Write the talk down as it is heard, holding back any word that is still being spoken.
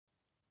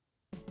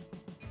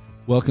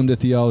Welcome to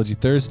Theology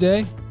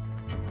Thursday.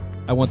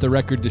 I want the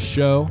record to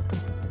show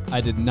I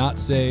did not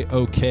say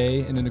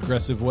okay in an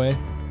aggressive way.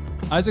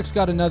 Isaac's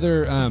got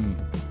another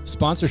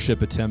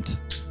sponsorship attempt.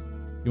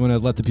 You want to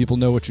let the people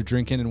know what you're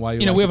drinking and why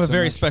you like we have it a so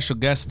very much? special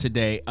guest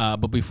today,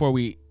 but before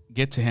we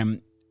get to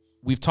him,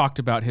 we've talked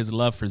about his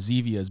love for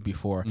Zevias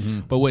before.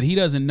 But what he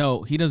doesn't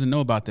know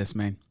about this,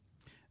 man.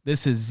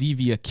 This is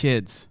Zevia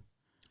Kids.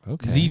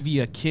 Okay.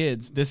 Zevia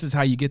Kids. This is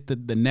how you get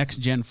the next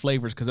gen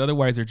flavors, because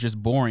otherwise they're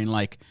just boring,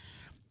 like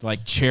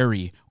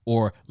cherry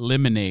or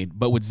lemonade.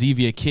 But with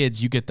Zevia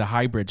Kids, you get the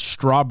hybrid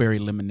strawberry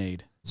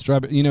lemonade.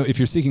 Strawberry. If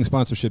you're seeking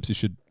sponsorships, you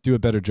should do a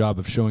better job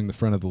of showing the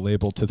front of the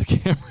label to the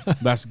camera.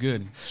 That's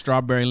good.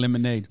 Strawberry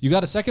lemonade. You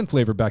got a second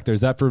flavor back there.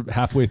 Is that for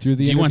halfway through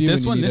the interview? Do you want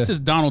this one? This This is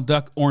Donald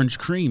Duck Orange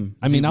Cream.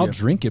 I mean, Zevia. I'll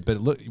drink it,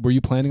 but look, were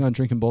you planning on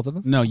drinking both of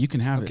them? No, you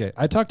can have it. Okay.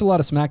 I talked a lot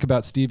of smack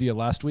about stevia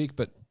last week,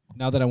 but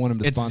now that I want him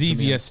to It's sponsor Zevia.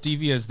 me.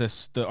 Stevia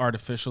is the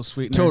artificial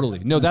sweetener. Totally.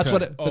 No, that's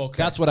Okay.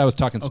 that's what I was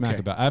talking smack Okay.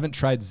 about. I haven't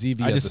tried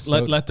Zevia. I just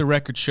let the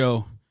record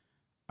show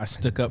I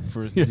stuck up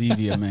for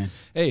Zevia, man.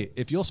 Hey,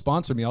 if you'll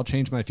sponsor me, I'll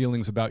change my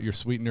feelings about your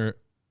sweetener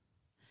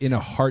in a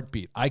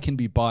heartbeat. I can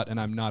be bought, and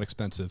I'm not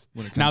expensive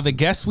when it comes Now, the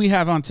guest we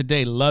have on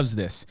today loves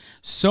this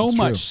so That's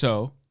much true.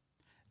 so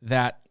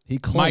that He my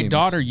claims-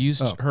 daughter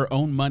used Oh. her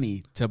own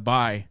money to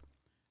buy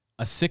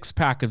a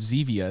 6-pack of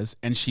Zevias,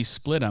 and she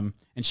split them,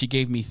 and she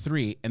gave me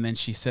 3, and then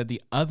she said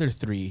the other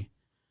 3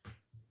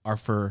 are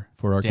for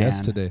our Dan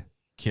guest today.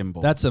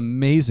 Kimball. That's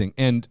amazing.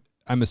 And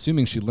I'm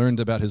assuming she learned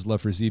about his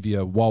love for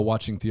Zevia while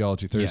watching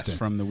Theology Thursday. yes,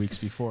 from the weeks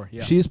before.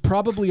 Yeah. She's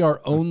probably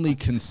our only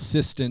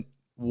consistent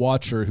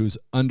watcher who's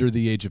under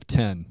the age of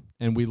 10,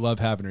 and we love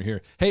having her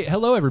here. Hey,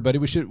 hello everybody.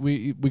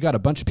 We got a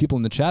bunch of people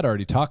in the chat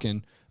already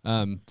talking.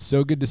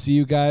 So good to see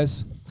you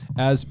guys.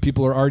 As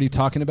people are already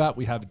talking about,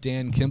 we have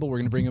Dan Kimball. We're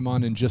going to bring him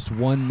on in just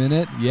 1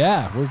 minute.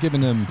 Yeah, we're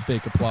giving him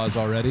fake applause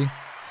already.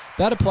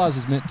 That applause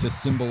is meant to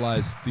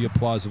symbolize the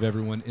applause of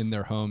everyone in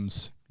their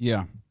homes.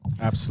 Yeah,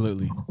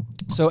 absolutely.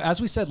 So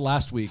as we said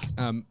last week,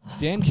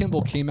 Dan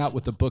Kimball came out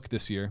with a book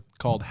this year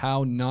called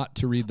How Not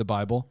to Read the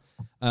Bible.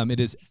 It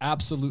is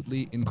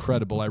absolutely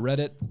incredible. I read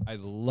it. I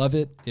love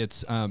it.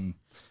 It's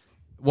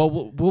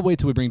we'll wait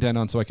till we bring Dan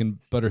on so I can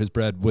butter his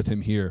bread with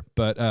him here.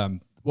 But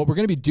what we're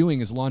going to be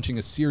doing is launching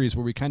a series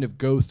where we kind of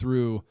go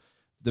through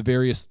the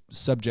various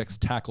subjects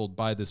tackled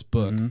by this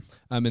book.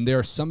 And there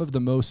are some of the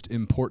most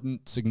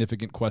important,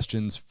 significant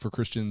questions for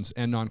Christians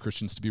and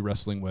non-Christians to be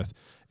wrestling with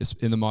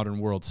in the modern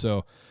world.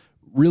 So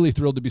really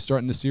thrilled to be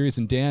starting the series.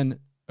 And Dan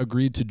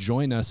agreed to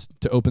join us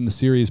to open the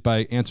series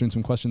by answering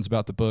some questions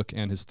about the book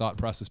and his thought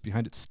process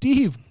behind it.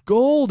 Steve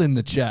Gold in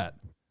the chat.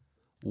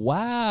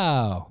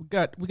 Wow. We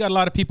got a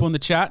lot of people in the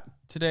chat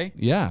today.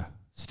 Yeah.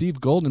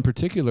 Steve Gold in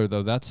particular, though,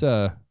 it's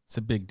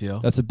a big deal.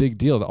 That's a big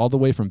deal, all the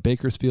way from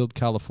Bakersfield,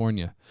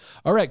 California.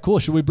 All right, cool.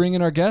 Should we bring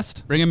in our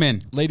guest? Bring him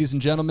in. Ladies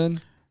and gentlemen,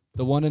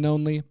 the one and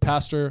only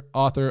pastor,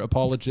 author,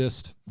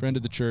 apologist, friend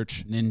of the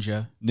church,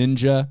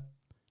 Ninja,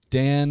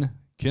 Dan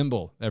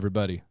Kimball,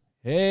 everybody.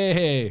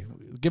 Hey,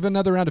 give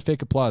another round of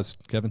fake applause,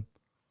 Kevin.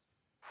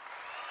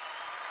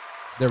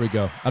 There we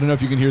go. I don't know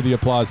if you can hear the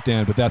applause,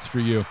 Dan, but that's for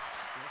you.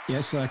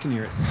 Yes, I can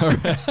hear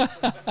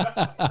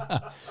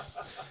it.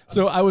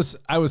 So I was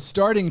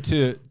starting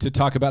to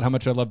talk about how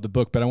much I love the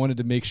book, but I wanted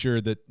to make sure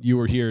that you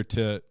were here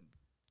to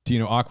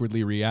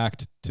awkwardly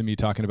react to me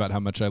talking about how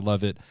much I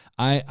love it.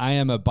 I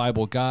am a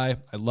Bible guy.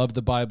 I love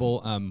the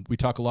Bible. We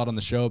talk a lot on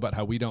the show about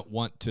how we don't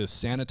want to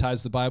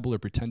sanitize the Bible or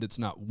pretend it's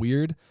not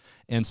weird.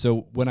 And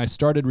so when I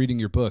started reading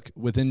your book,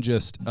 within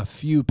just a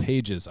few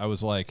pages, I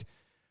was like,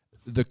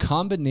 the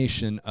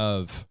combination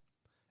of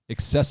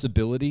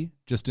accessibility,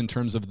 just in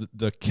terms of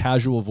the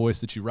casual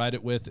voice that you write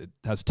it with. It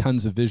has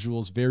tons of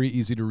visuals, very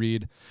easy to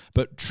read,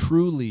 but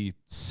truly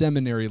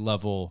seminary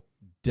level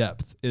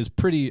depth is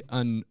pretty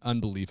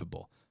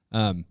unbelievable.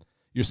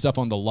 Your stuff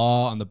on the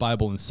law, on the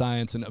Bible and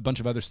science, and a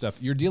bunch of other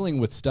stuff. You're dealing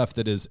with stuff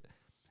that is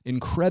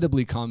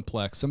incredibly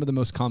complex, some of the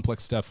most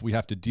complex stuff we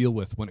have to deal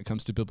with when it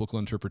comes to biblical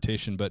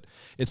interpretation, but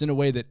it's in a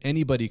way that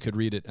anybody could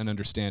read it and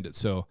understand it.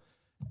 So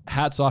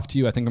hats off to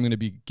you. I think I'm going to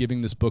be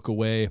giving this book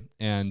away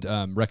and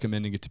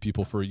recommending it to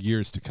people for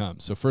years to come.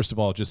 So first of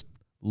all, just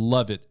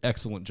love it.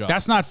 Excellent job.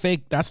 That's not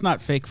fake. That's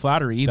not fake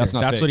flattery either. That's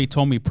not That's fake. what he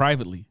told me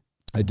privately.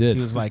 I did.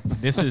 He was like,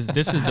 "This is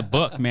the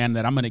book, man,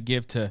 that I'm going to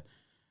give to."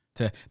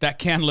 That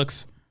can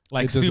looks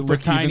like Does it super look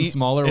even tiny.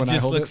 smaller when I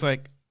just hold looks it?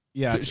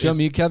 like Show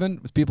me,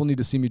 Kevin. People need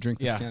to see me drink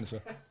this Yeah. can. So.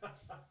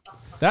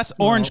 That's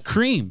orange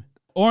cream.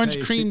 Orange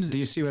Hey, creams. do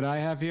you see what I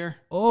have here?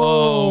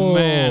 Oh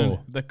man,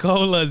 the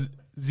cola In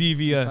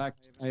Zevia.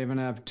 fact, I even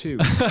have 2.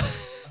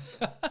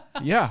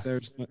 Yeah,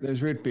 There's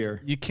root beer.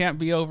 you can't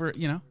be over.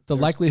 The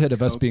likelihood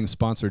of us being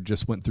sponsored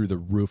just went through the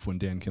roof when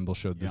Dan Kimball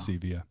showed the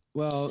Zevia.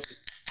 Well,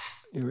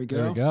 here we go.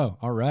 There we go.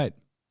 All right.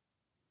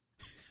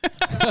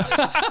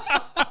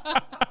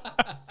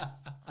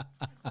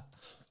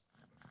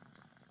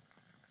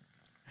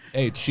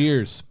 Hey,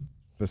 cheers.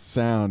 The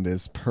sound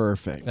is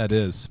perfect. That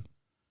is.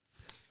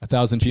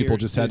 1,000 people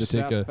Cheers just had to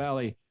South take a...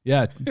 Valley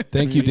Yeah,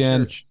 thank you, Community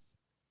Dan. Church.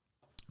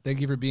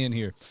 Thank you for being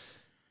here.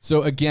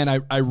 So again,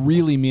 I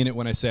really mean it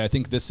when I say I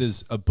think this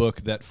is a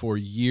book that for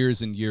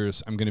years and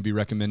years I'm going to be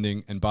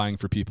recommending and buying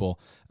for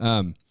people.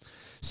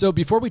 So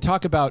before we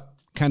talk about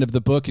kind of the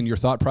book and your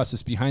thought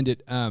process behind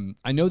it,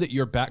 I know that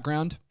your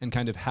background and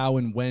kind of how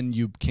and when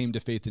you came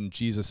to faith in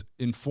Jesus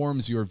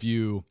informs your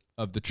view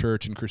of the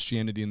church and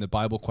Christianity and the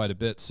Bible quite a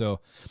bit. So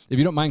if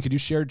you don't mind, could you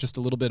share just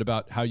a little bit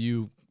about how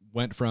you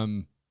went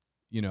from,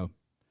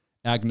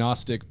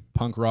 agnostic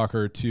punk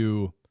rocker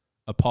to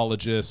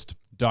apologist,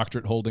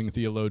 doctorate holding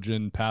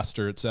theologian,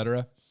 pastor,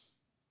 etc.?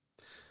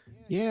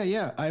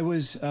 Yeah. I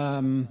was,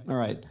 all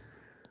right.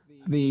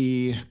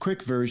 The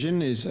quick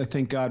version is I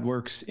think God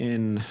works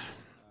in,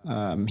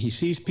 he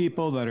sees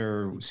people that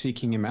are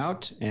seeking him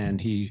out,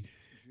 and he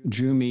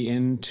drew me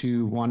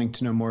into wanting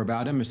to know more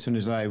about him as soon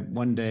as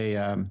one day,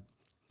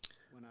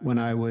 when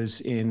I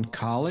was in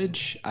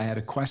college, I had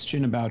a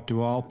question about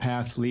do all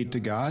paths lead to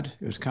God?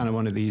 It was kind of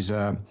one of these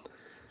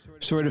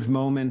sort of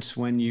moments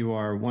when you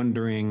are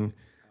wondering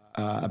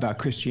about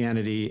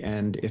Christianity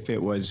and if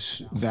it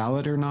was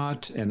valid or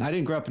not. And I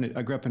didn't grow up in it.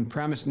 I grew up in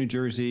Paramus, New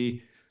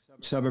Jersey,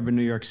 suburb of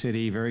New York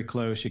City, very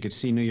close. You could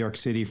see New York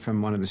City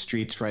from one of the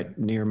streets right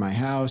near my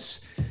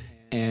house.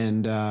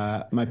 And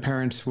my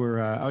parents were,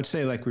 I would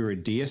say, like we were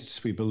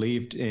deists. We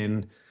believed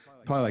in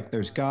probably like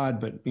there's God,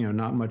 but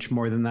not much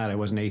more than that. I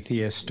wasn't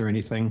atheist or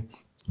anything.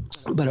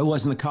 But it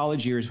was in the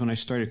college years when I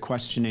started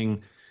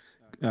questioning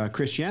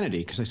Christianity,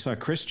 because I saw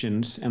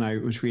Christians and I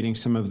was reading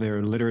some of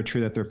their literature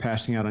that they're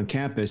passing out on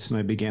campus, and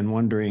I began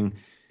wondering,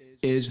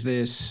 is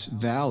this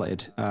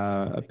valid?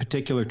 A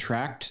particular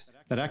tract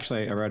that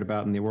actually I read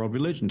about in the World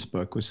Religions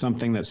book was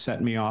something that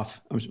set me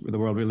off, the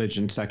World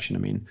Religion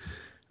section,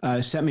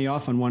 set me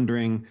off on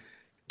wondering,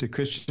 do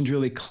Christians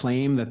really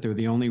claim that they're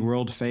the only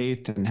world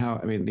faith, and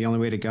the only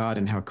way to God,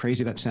 and how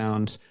crazy that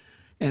sounds?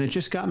 And it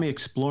just got me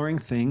exploring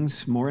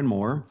things more and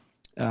more.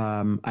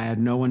 I had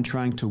no one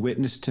trying to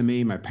witness to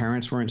me. My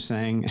parents weren't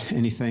saying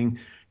anything.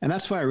 And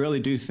that's why I really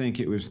do think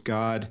it was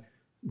God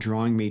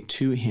drawing me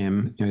to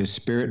him, his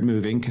spirit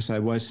moving, because I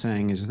was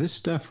saying, is this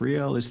stuff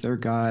real? Is there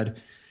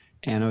God?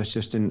 And I was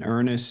just an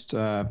earnest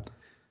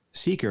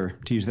seeker,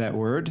 to use that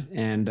word.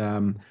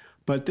 And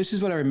but this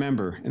is what I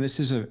remember. And this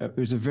is it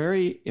was a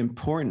very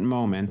important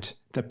moment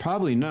that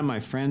probably none of my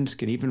friends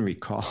can even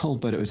recall,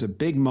 but it was a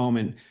big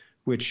moment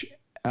which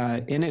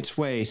in its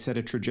way set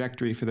a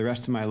trajectory for the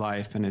rest of my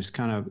life, and is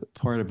kind of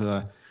part of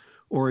the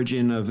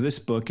origin of this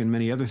book and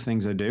many other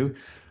things I do,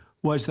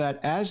 was that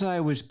as I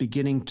was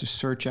beginning to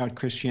search out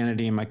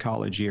Christianity in my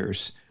college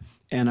years,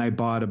 and I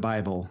bought a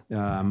Bible,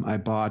 I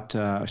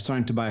was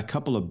starting to buy a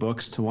couple of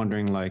books to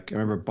wondering, I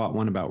remember bought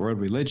one about world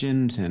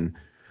religions and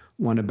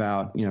one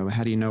about,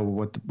 how do you know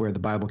where the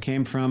Bible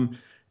came from?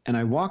 And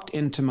I walked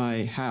into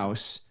my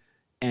house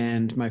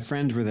and my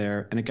friends were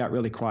there, and it got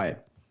really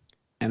quiet.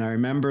 And I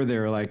remember they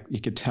were you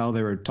could tell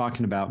they were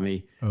talking about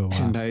me. Oh,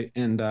 wow.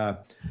 And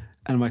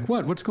I'm like,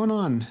 what's going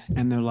on?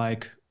 And they're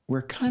like,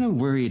 we're kind of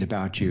worried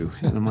about you.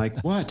 And I'm like,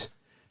 what?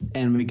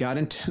 And we got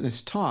into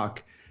this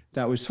talk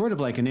that was sort of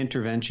like an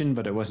intervention,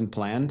 but it wasn't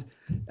planned.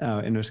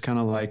 And it was kind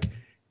of like,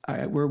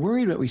 we're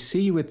worried that we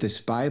see you with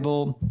this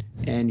Bible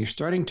and you're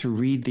starting to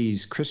read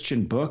these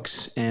Christian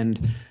books,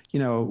 and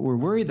we're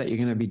worried that you're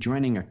going to be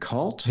joining a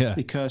cult. Yeah.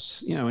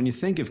 Because when you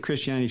think of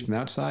Christianity from the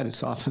outside,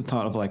 it's often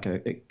thought of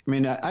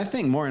I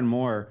think more and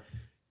more,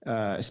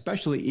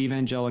 especially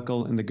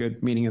evangelical in the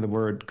good meaning of the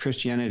word,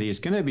 Christianity is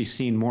going to be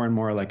seen more and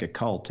more like a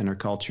cult in our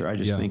culture. I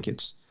just think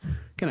it's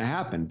going to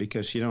happen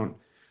because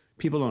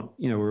people don't,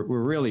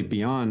 we're really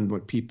beyond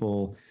what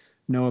people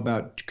know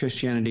about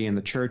Christianity and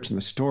the church and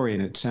the story,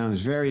 and it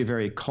sounds very,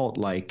 very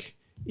cult-like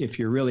if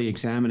you're really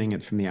examining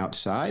it from the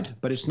outside.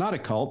 But it's not a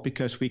cult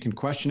because we can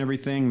question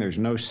everything. There's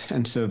no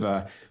sense of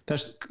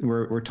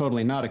we're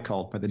totally not a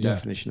cult by the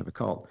definition of a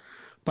cult.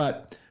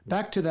 But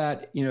back to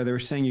that, they were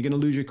saying you're going to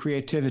lose your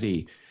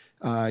creativity.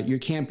 You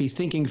can't be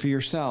thinking for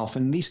yourself.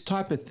 And these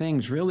type of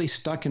things really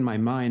stuck in my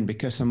mind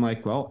because I'm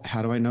like, well,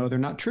 how do I know they're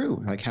not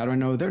true? How do I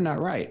know they're not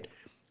right?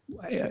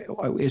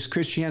 Is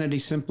Christianity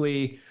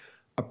simply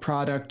a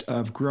product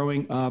of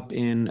growing up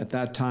in, at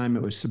that time,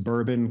 it was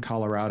suburban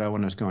Colorado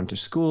when I was going to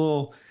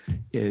school?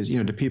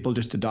 Do people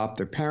just adopt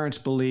their parents'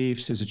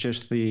 beliefs? Is it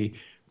just the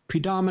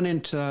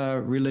predominant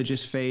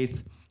religious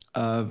faith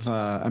of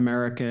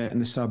America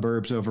and the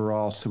suburbs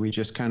overall? So we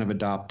just kind of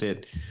adopt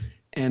it.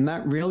 And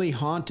that really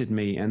haunted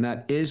me. And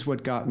that is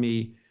what got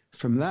me,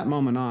 from that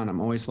moment on, I'm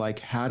always like,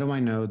 how do I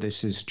know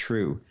this is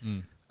true?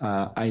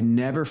 I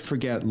never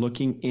forget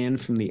looking in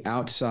from the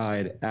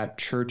outside at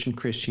church and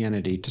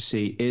Christianity to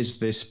see,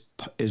 is it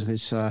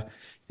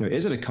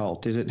a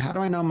cult? How do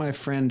I know my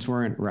friends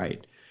weren't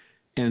right?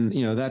 And,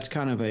 that's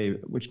kind of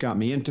which got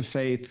me into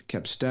faith,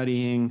 kept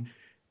studying,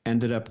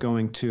 ended up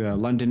going to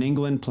London,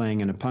 England,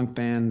 playing in a punk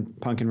and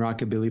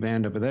rockabilly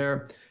band over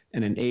there.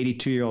 And an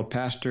 82-year-old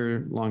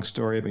pastor, long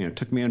story, but,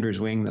 took me under his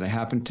wing that I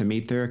happened to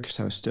meet there because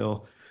I was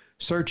still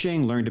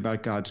searching, learned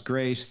about God's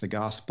grace, the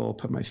gospel,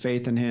 put my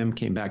faith in him,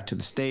 came back to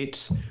the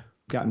States,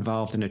 got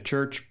involved in a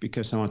church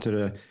because I wanted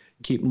to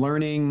keep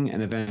learning,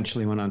 and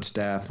eventually went on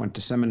staff, went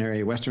to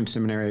seminary, Western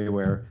Seminary,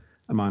 where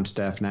I'm on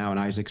staff now, and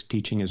Isaac's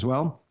teaching as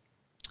well.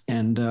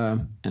 And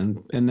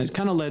that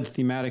kind of led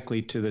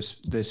thematically to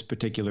this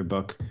particular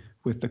book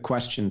with the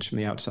questions from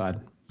the outside.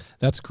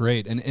 That's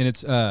great. And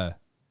it's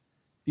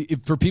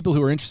for people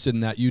who are interested in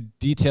that, you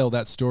detail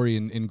that story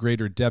in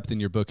greater depth in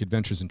your book,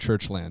 Adventures in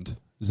Churchland.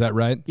 Is that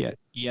right? Yeah.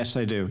 Yes,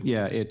 I do.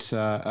 Yeah. It's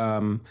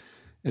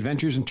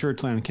Adventures in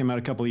Churchland. It came out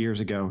a couple of years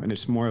ago, and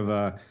it's more of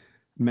a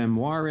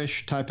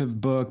memoirish type of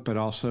book, but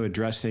also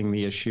addressing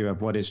the issue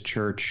of what is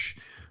church,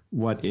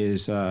 what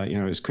is,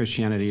 is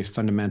Christianity a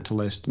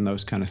fundamentalist, and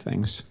those kind of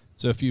things.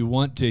 So if you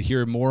want to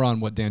hear more on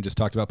what Dan just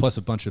talked about, plus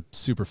a bunch of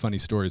super funny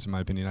stories, in my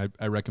opinion,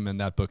 I recommend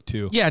that book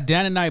too. Yeah,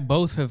 Dan and I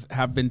both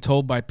have been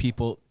told by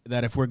people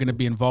that if we're going to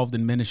be involved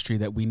in ministry,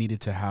 that we needed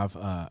to have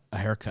a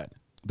haircut.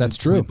 That's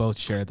true. We both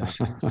share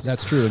that.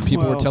 That's true. And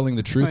people were telling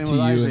the truth to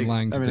you Isaac, and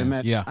lying to them.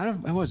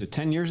 What was it,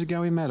 10 years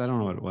ago we met? I don't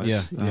know what it was.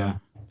 Yeah.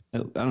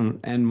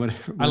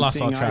 I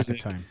lost all track Isaac,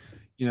 of time.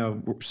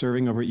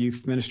 Serving over at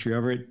youth ministry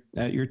over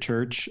at your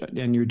church,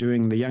 and you're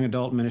doing the young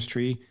adult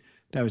ministry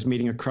that was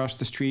meeting across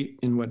the street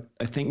in what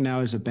I think now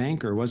is a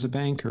bank or was a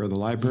bank or the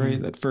library,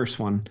 that first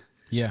one.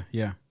 Yeah.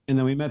 And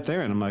then we met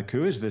there, and I'm like,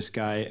 who is this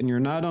guy? And you're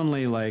not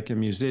only like a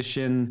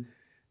musician,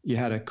 you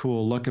had a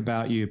cool look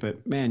about you,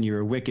 but man, you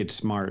were wicked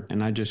smart.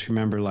 And I just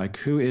remember like,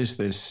 who is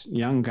this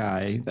young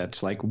guy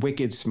that's like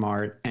wicked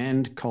smart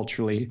and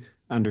culturally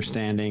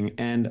understanding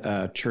and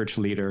a church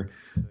leader?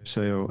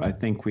 So I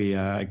think we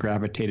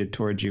gravitated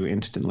towards you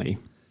instantly.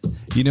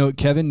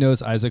 Kevin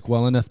knows Isaac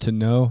well enough to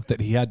know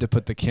that he had to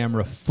put the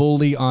camera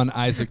fully on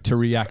Isaac to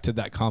react to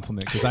that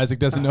compliment, because Isaac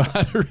doesn't know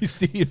how to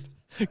receive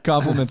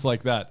compliments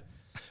like that.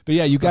 But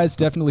yeah, you guys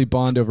definitely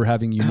bond over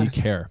having unique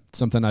hair,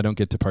 something I don't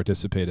get to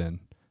participate in.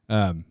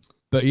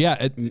 But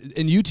yeah,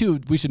 and you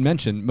two, we should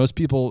mention,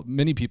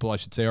 many people I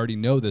should say already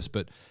know this,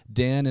 but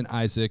Dan and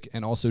Isaac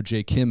and also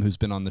Jay Kim, who's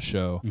been on the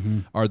show,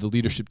 are the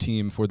leadership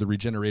team for the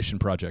Regeneration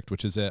Project,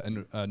 which is a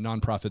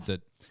nonprofit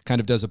that kind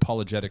of does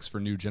apologetics for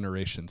new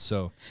generations.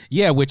 So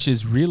yeah, which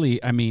is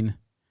really, I mean,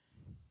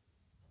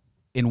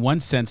 in one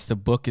sense, the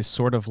book is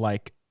sort of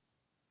like,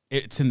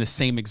 it's in the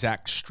same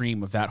exact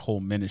stream of that whole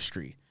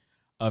ministry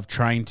of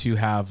trying to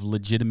have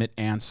legitimate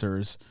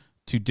answers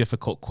to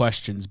difficult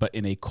questions, but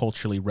in a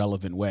culturally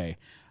relevant way,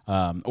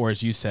 or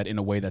as you said, in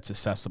a way that's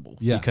accessible.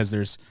 Yeah. Because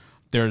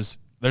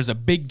there's a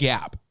big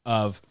gap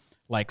of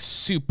like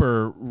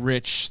super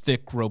rich,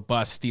 thick,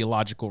 robust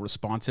theological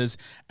responses,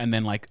 and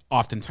then like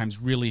oftentimes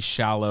really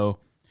shallow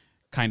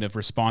kind of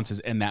responses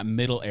in that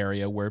middle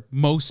area where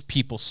most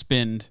people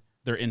spend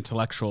their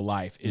intellectual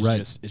life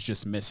is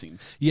just missing.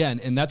 Yeah,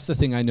 and that's the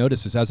thing I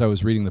noticed is as I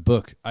was reading the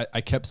book,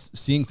 I kept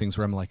seeing things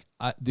where I'm like,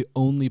 the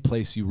only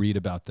place you read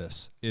about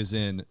this is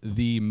in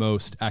the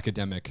most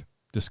academic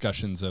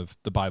discussions of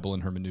the Bible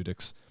and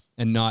hermeneutics,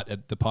 and not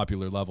at the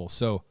popular level.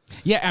 So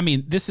yeah, I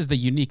mean, this is the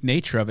unique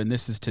nature of it, and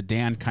this is to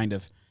Dan kind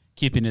of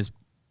keeping his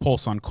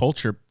pulse on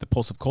culture, the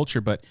pulse of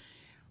culture, but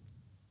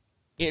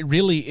it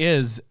really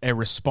is a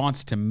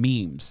response to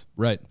memes.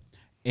 Right.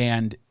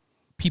 And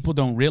people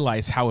don't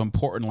realize how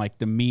important like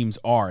the memes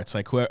are. It's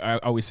like I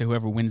always say,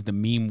 whoever wins the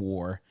meme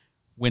war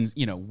wins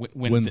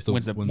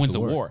the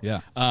war.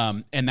 Yeah.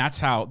 And that's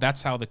how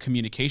the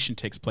communication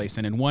takes place.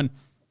 And in one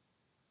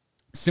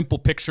simple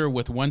picture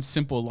with one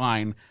simple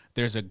line,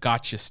 there's a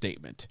gotcha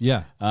statement.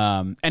 Yeah.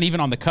 And even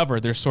on the cover,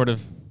 there's sort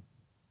of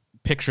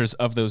pictures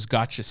of those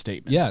gotcha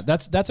statements. Yeah,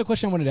 that's a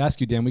question I wanted to ask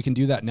you, Dan. We can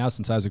do that now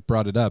since Isaac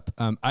brought it up.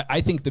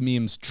 I think the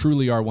memes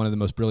truly are one of the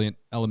most brilliant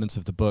elements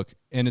of the book.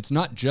 And it's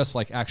not just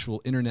like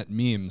actual internet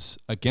memes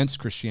against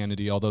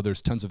Christianity, although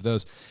there's tons of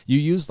those. You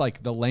use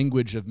like the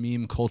language of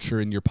meme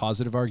culture in your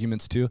positive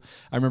arguments too.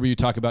 I remember you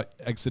talk about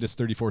Exodus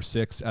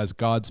 34:6 as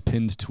God's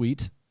pinned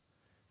tweet.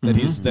 When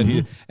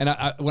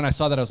I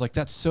saw that, I was like,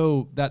 that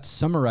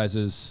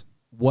summarizes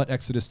what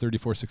Exodus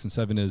 34:6 and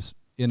 7 is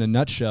in a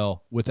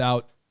nutshell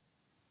without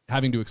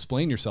having to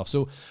explain yourself.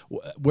 So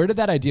where did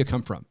that idea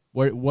come from?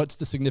 What's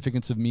the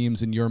significance of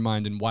memes in your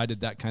mind, and why did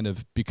that kind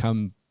of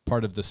become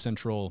part of the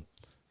central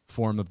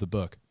form of the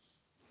book?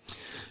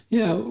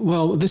 Yeah,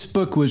 well, this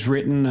book was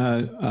written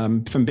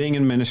from being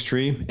in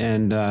ministry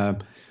and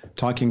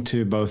talking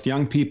to both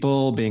young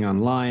people, being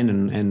online,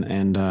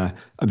 and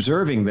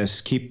observing this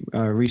keep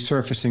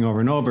resurfacing over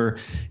and over.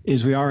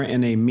 Is we are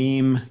in a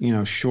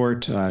meme,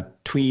 short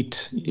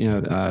tweet,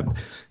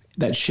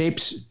 that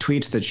shapes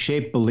tweets that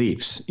shape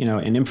beliefs,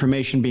 and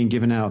information being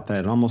given out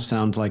that almost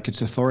sounds like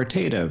it's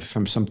authoritative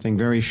from something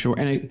very short,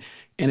 and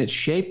it's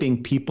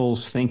shaping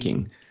people's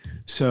thinking.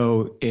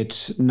 So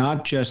it's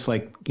not just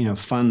like,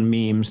 fun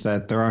memes,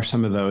 that there are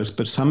some of those,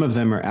 but some of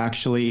them are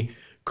actually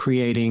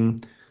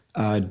creating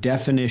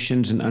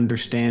definitions and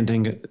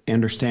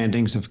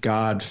understandings of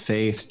God,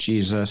 faith,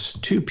 Jesus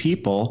to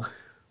people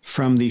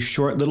from these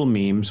short little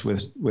memes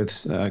with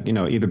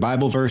either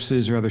Bible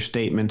verses or other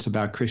statements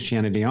about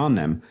Christianity on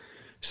them.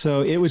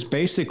 So it was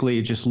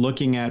basically just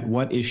looking at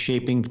what is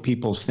shaping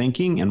people's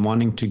thinking and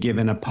wanting to give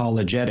an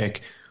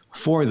apologetic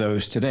for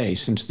those today,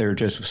 since they're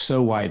just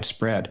so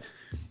widespread.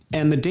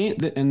 And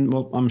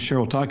I'm sure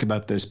we'll talk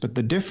about this, but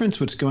the difference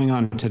what's going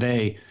on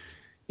today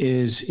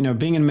is,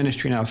 being in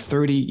ministry now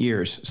 30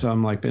 years. So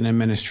I'm like been in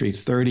ministry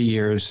 30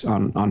 years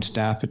on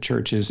staff at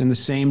churches in the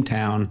same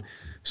town.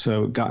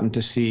 So gotten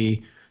to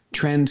see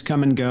trends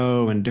come and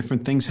go and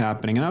different things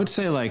happening. And I would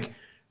say like,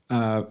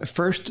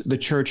 first the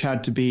church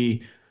had to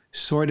be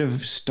start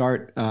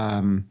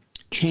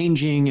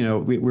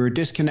changing. We were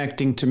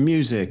disconnecting to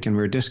music and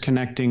we were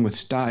disconnecting with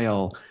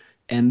style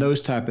and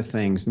those type of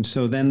things. And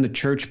so then the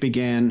church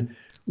began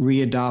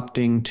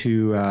readopting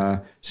to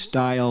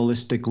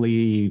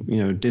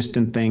stylistically,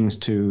 distant things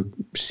to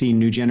see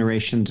new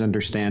generations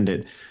understand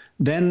it.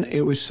 Then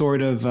it was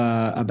sort of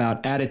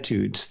about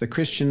attitudes. The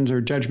Christians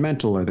are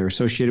judgmental, or they're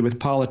associated with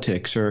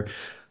politics, or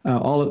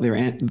all of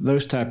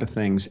those type of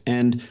things.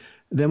 And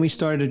then we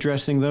started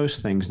addressing those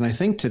things. And I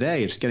think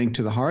today it's getting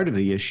to the heart of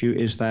the issue,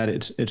 is that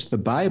it's the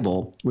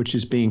Bible which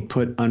is being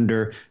put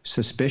under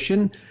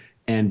suspicion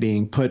and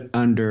being put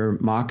under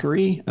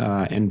mockery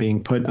and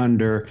being put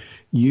under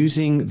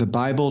using the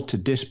Bible to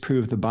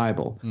disprove the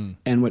Bible.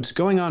 And what's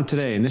going on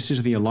today, and this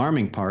is the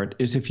alarming part,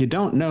 is if you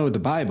don't know the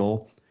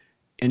Bible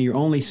and you're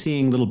only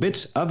seeing little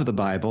bits of the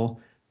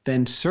Bible,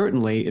 then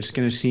certainly it's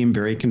going to seem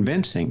very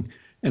convincing.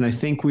 And I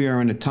think we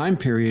are in a time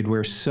period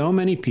where so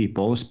many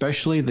people,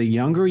 especially the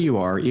younger you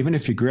are, even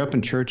if you grew up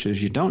in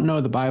churches, you don't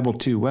know the Bible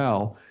too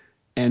well,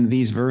 and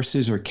these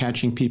verses are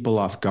catching people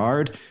off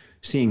guard,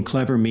 seeing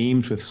clever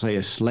memes with, say,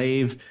 a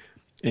slave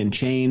in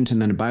chains,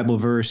 and then a Bible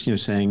verse,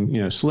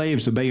 saying,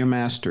 slaves, obey your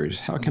masters.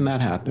 How can that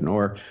happen?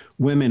 Or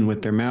women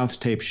with their mouths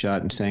taped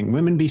shut and saying,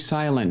 women, be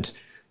silent.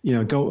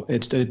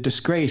 It's a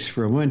disgrace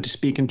for a woman to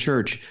speak in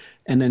church.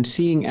 And then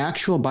seeing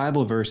actual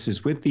Bible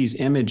verses with these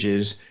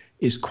images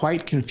is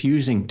quite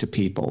confusing to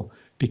people,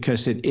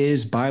 because it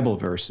is Bible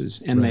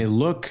verses and they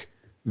look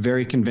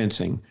very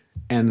convincing.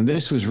 And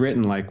this was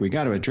written like, we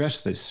got to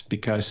address this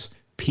because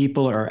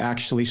people are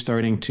actually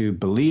starting to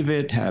believe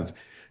it, have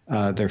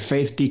their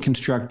faith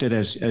deconstructed,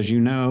 as you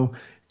know,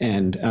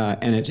 and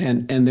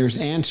there's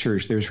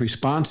answers, there's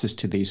responses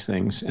to these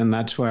things, and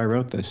that's why I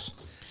wrote this.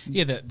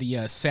 Yeah,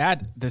 the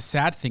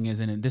sad thing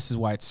is, and this is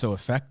why it's so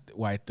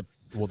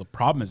the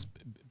problem has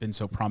been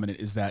so prominent,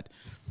 is that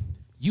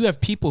you have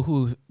people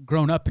who've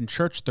grown up in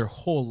church their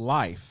whole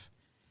life,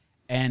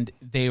 and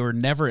they were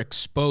never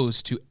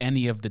exposed to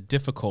any of the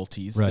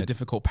difficulties, the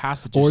difficult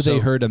passages. Or they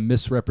heard a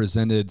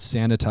misrepresented,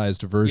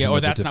 sanitized version of the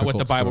that's not what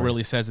the Bible story.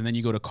 really says. And then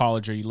you go to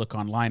college or you look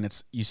online,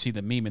 you see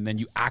the meme, and then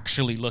you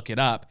actually look it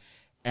up,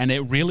 and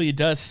it really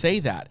does say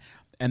that.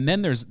 And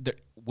then there's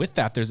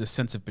a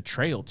sense of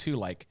betrayal too.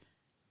 Like,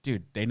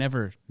 dude,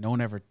 no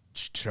one ever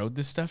showed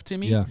this stuff to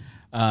me. Yeah.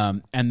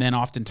 And then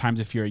oftentimes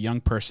if you're a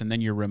young person,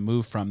 then you're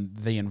removed from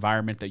the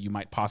environment that you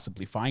might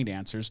possibly find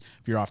answers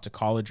if you're off to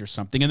college or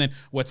something. And then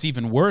what's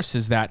even worse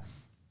is that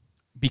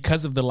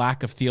because of the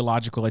lack of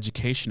theological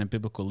education and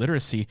biblical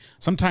literacy,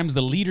 sometimes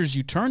the leaders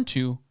you turn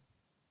to,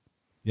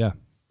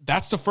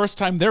 that's the first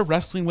time they're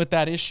wrestling with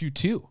that issue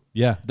too.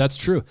 Yeah, that's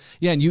true.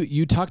 Yeah, and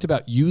you talked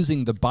about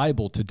using the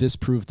Bible to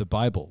disprove the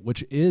Bible,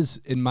 which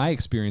is, in my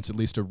experience at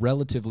least, a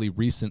relatively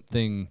recent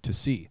thing to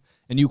see.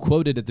 And you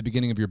quoted at the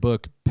beginning of your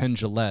book Penn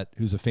Jillette,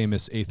 who's a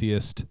famous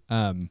atheist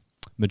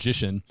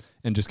magician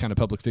and just kind of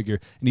public figure.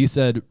 And he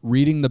said,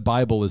 reading the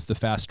Bible is the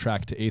fast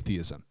track to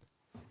atheism.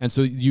 And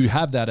so you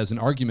have that as an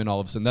argument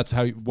all of a sudden. That's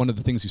how one of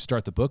the things you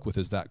start the book with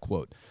is that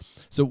quote.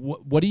 So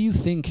what do you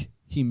think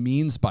he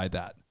means by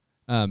that?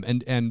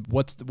 And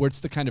what's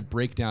the kind of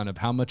breakdown of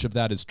how much of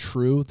that is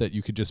true, that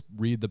you could just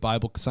read the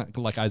Bible,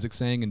 like Isaac's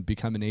saying, and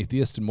become an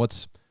atheist? And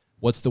what's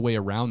the way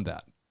around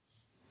that?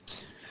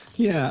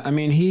 Yeah, I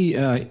mean, he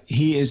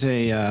is he's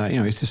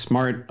a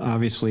smart,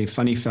 obviously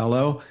funny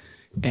fellow,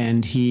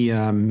 and he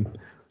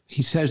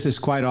says this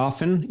quite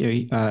often,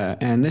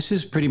 and this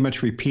is pretty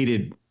much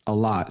repeated a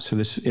lot. So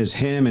this is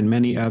him and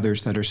many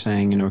others that are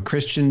saying,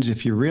 Christians,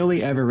 if you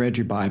really ever read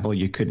your Bible,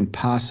 you couldn't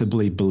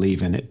possibly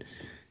believe in it,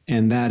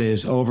 and that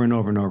is over and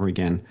over and over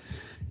again.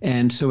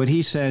 And so what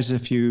he says,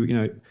 if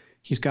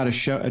he's got a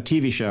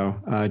TV show,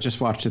 I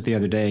just watched it the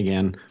other day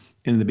again.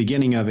 In the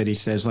beginning of it, he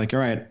says, like,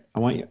 all right, I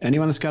want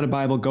anyone that's got a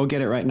Bible, go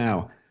get it right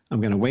now. I'm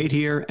going to wait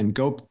here and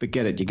go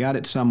get it. You got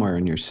it somewhere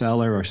in your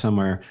cellar or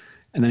somewhere.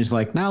 And then he's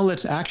like, now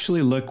let's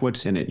actually look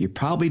what's in it. You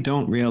probably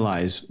don't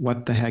realize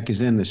what the heck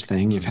is in this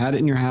thing. You've had it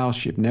in your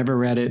house. You've never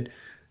read it.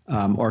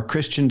 Or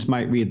Christians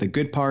might read the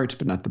good parts,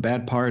 but not the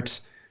bad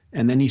parts.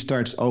 And then he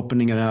starts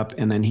opening it up.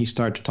 And then he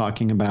starts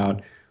talking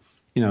about,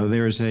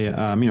 there's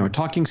a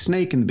talking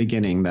snake in the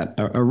beginning, that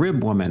a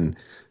rib woman.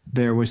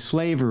 There was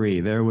slavery,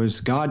 there was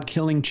God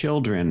killing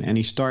children, and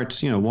he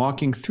starts,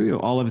 walking through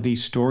all of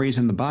these stories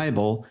in the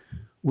Bible,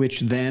 which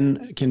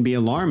then can be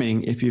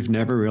alarming if you've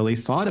never really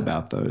thought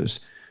about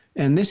those.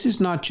 And this is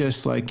not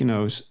just like,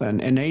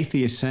 an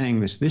atheist saying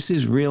this. This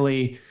is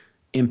really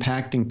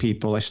impacting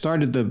people. I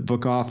started the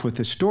book off with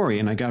a story,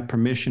 and I got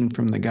permission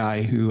from the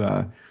guy who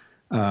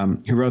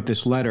wrote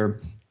this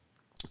letter,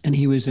 and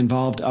he was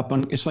involved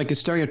it's like a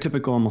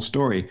stereotypical almost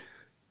story.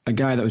 A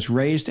guy that was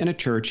raised in a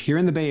church here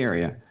in the Bay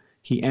Area.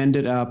 He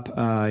ended up,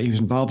 he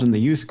was involved in the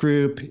youth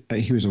group.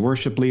 He was a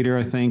worship leader,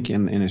 I think,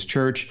 in his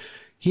church.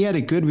 he had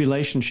a good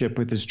relationship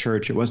with his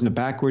church. It wasn't a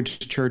backwards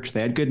church.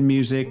 They had good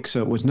music.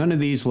 So it was none of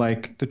these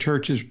like the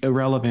church is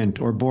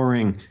irrelevant or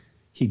boring.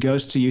 He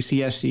goes to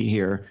UCSC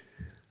here.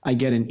 I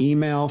get an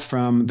email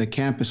from the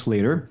campus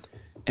leader,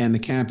 and the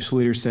campus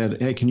leader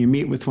said, "Hey, can you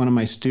meet with one of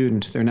my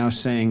students? They're now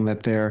saying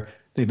that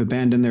they've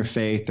abandoned their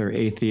faith. They're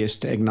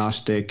atheist,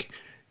 agnostic."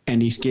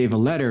 And he gave a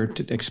letter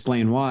to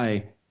explain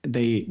why.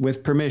 They,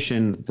 with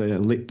permission, the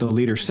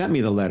leader sent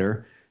me the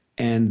letter,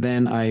 and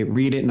then I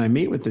read it and I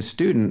meet with the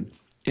student,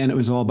 and it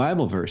was all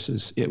Bible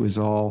verses.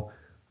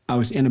 I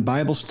was in a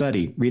Bible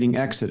study reading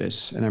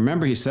Exodus, and I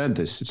remember he said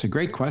this. It's a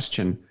great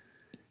question.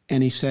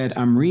 And he said,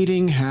 "I'm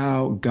reading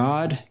how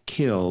God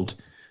killed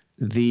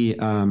the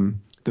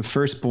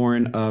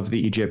firstborn of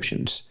the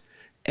Egyptians.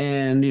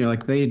 And,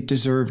 like they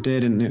deserved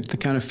it." And the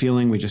kind of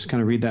feeling, we just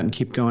kind of read that and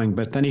keep going.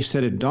 But then he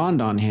said it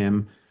dawned on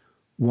him,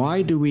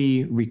 why do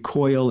we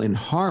recoil in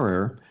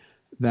horror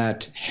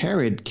that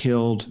Herod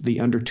killed the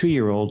under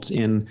 2-year-olds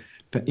in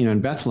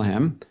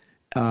Bethlehem?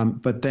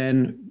 But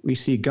then we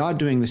see God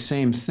doing the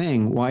same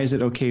thing. Why is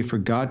it okay for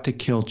God to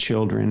kill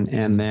children,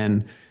 and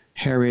then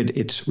Herod,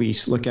 we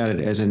look at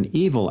it as an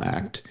evil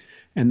act?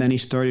 And then he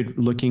started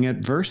looking at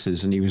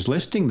verses, and he was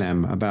listing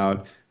them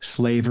about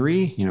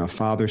slavery, a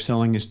father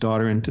selling his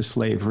daughter into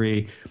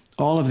slavery,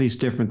 all of these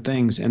different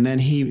things. And then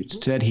he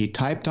said he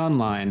typed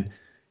online,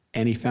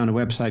 and he found a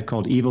website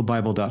called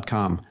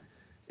evilbible.com.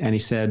 And he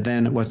said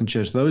then it wasn't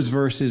just those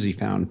verses. He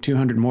found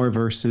 200 more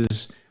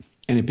verses,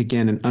 and it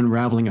began an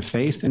unraveling of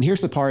faith. And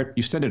here's the part,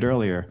 you said it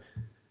earlier.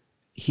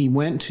 He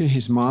went to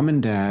his mom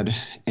and dad,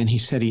 and he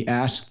said he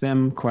asked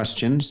them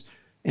questions,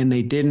 and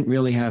they didn't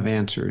really have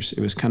answers.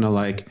 It was kind of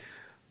like,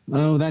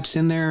 "Oh, that's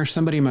in there.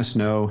 Somebody must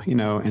know,"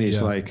 and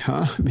he's like,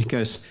 "Huh?"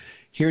 Because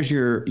here's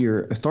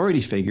your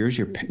authority figures,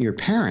 your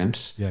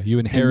parents. Yeah, you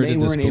inherited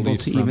and this they weren't able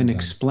belief to from even them.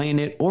 explain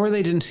it, or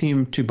they didn't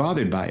seem too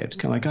bothered by it. It's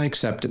kind of like, I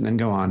accept it and then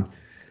go on.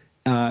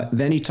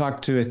 Then he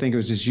talked to, I think it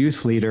was his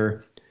youth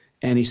leader,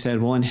 and he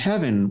said, "Well, in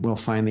heaven, we'll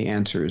find the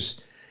answers."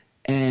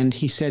 And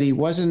he said he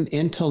wasn't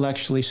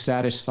intellectually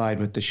satisfied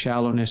with the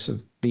shallowness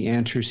of the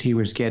answers he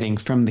was getting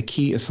from the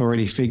key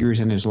authority figures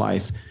in his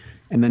life.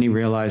 And then he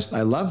realized,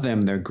 I love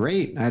them. They're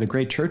great. I had a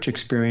great church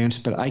experience,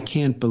 but I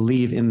can't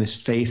believe in this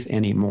faith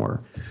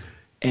anymore.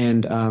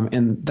 And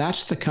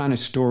that's the kind of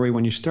story,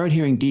 when you start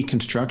hearing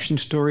deconstruction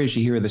stories,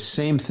 you hear the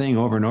same thing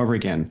over and over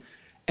again.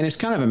 And it's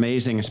kind of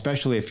amazing,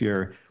 especially if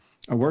you're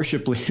a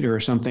worship leader or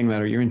something,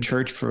 that you're in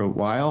church for a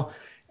while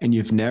and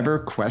you've never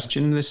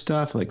questioned this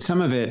stuff. Like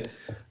some of it,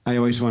 I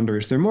always wonder,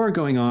 is there more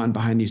going on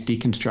behind these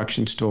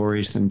deconstruction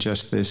stories than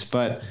just this?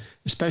 But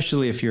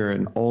especially if you're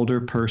an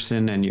older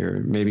person and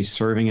you're maybe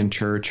serving in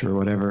church or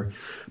whatever.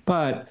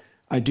 But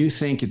I do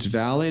think it's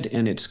valid,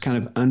 and it's kind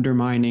of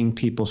undermining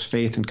people's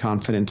faith and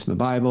confidence in the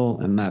Bible,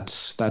 and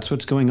that's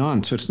what's going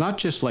on. So it's not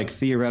just like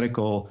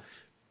theoretical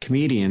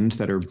comedians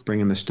that are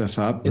bringing this stuff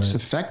up. Right. It's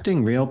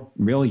affecting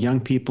real young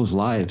people's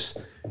lives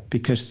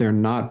because they're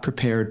not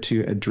prepared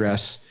to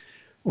address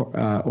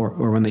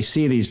or when they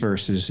see these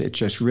verses, it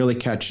just really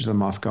catches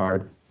them off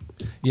guard.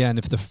 Yeah, and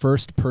if the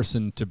first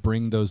person to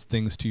bring those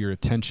things to your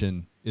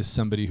attention is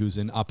somebody who's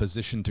in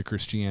opposition to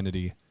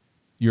Christianity,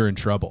 you're in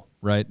trouble,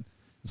 right?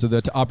 So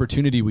the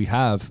opportunity we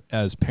have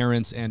as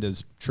parents and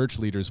as church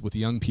leaders with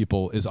young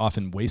people is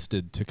often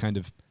wasted to kind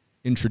of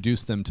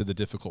introduce them to the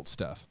difficult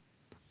stuff.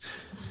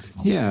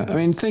 Yeah, I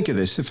mean, think of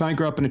this. If I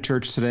grew up in a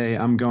church today,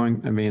 I've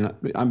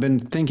been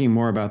thinking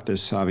more about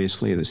this,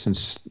 obviously,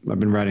 since I've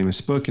been writing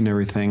this book and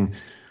everything.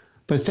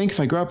 But think if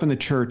I grew up in the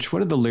church,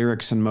 what are the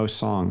lyrics in most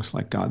songs?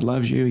 Like, God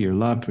loves you, you're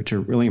loved, which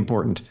are really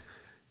important.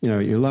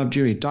 You loved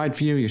you, he died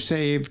for you, you're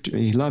saved,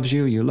 he loves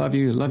you, you love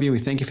you, you love you, we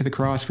thank you for the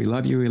cross, we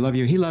love you, he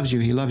loves you,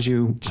 he loves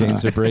you.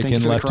 Chains are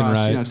breaking left and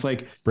right. It's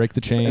like, break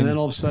the chain. And then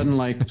all of a sudden,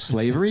 like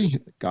slavery,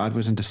 God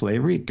was into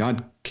slavery.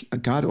 God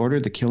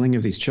ordered the killing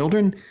of these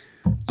children.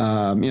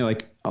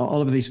 Like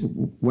all of these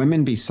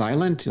women be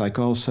silent. Like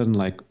all of a sudden,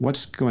 like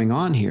what's going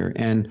on here?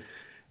 And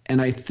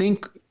I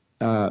think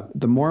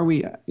the more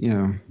we,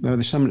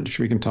 there's something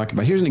we can talk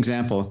about. Here's an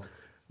example.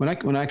 When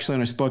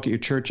I spoke at your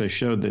church, I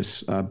showed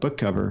this book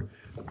cover,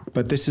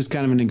 but this is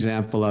kind of an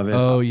example of it.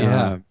 Oh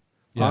yeah.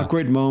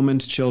 Awkward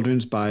Moments,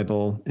 Children's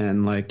Bible,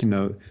 and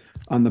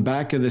on the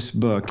back of this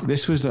book,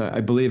 this was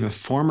I believe a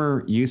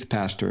former youth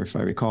pastor, if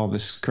I recall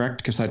this correct,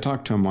 because I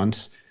talked to him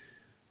once,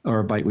 we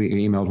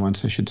emailed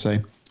once, I should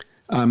say.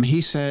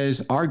 He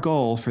says, our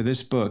goal for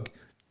this book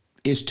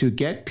is to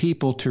get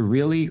people to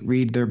really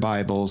read their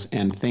Bibles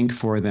and think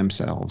for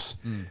themselves.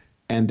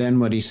 And then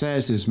what he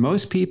says is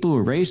most people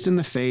were raised in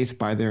the faith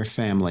by their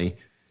family.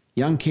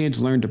 Young kids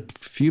learned a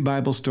few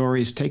Bible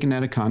stories taken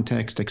out of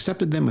context,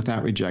 accepted them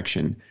without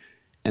rejection.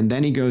 And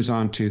then he goes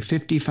on to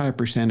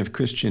 55% of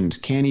Christians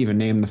can't even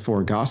name the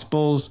 4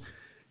 Gospels.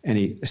 And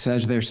he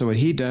says there, so what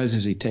he does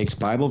is he takes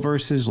Bible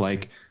verses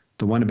like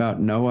the one about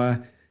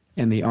Noah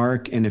and the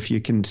ark. And if you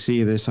can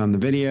see this on the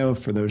video,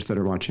 for those that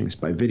are watching this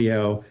by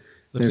video,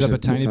 lift it up a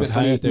tiny bit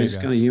higher. There it's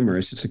kind of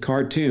humorous. It's a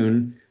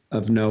cartoon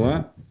of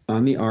Noah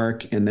on the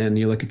ark, and then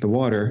you look at the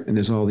water, and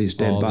there's all these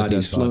dead All the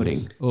bodies dead floating.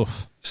 bodies.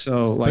 Oof.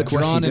 So, like, But what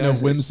drawn he in a does,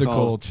 it's whimsical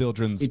called-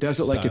 children's he does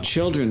it like a style.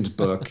 children's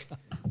book,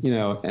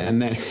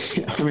 and then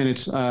I mean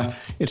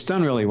it's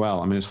done really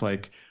well. I mean, it's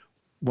like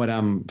what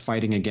I'm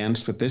fighting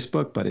against with this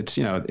book, but it's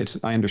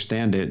I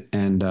understand it,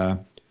 and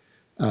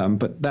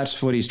but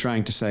that's what he's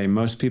trying to say.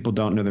 Most people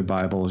don't know their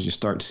Bibles. You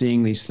start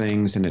seeing these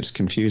things, and it's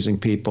confusing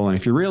people. And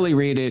if you really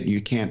read it,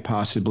 you can't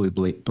possibly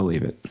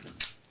believe it.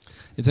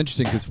 It's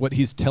interesting because what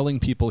he's telling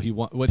people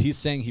what he's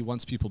saying he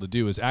wants people to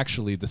do is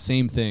actually the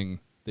same thing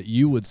that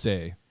you would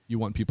say you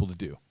want people to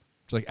do.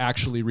 It's like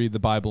actually read the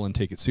Bible and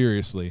take it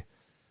seriously.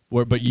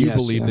 But you Yes,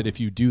 believe yeah. that if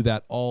you do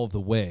that all the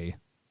way,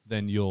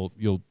 then you'll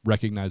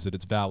recognize that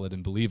it's valid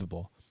and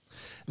believable.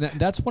 And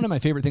that's one of my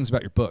favorite things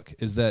about your book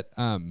is that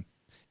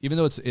even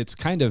though it's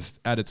kind of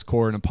at its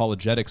core an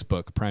apologetics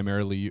book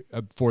primarily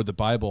for the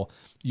Bible,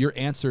 your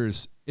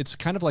answers, it's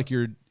kind of like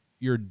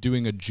you're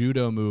doing a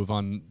judo move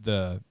on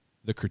the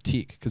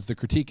critique, because the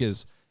critique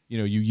is,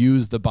 you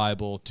use the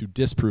Bible to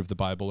disprove the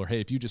Bible, or hey,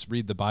 if you just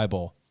read the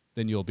Bible,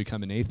 then you'll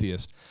become an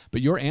atheist.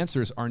 But your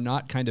answers are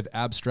not kind of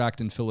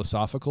abstract and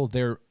philosophical.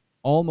 They're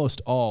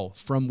almost all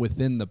from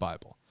within the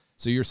Bible.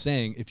 So you're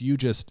saying if you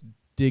just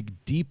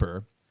dig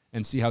deeper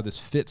and see how this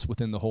fits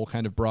within the whole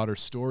kind of broader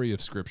story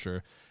of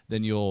Scripture,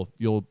 then you'll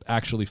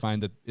actually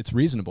find that it's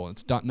reasonable.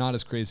 It's not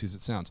as crazy as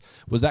it sounds.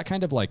 Was that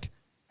kind of like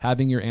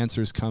having your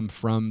answers come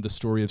from the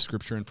story of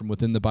Scripture and from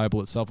within the Bible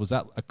itself? Was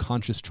that a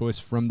conscious choice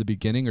from the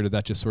beginning, or did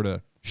that just sort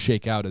of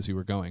shake out as you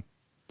were going?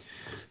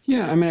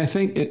 Yeah, I mean, I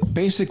think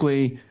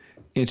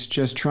it's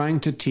just trying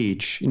to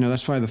teach.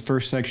 That's why the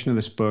first section of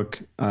this book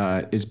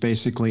is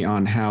basically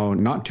on how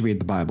not to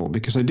read the Bible,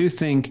 because I do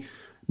think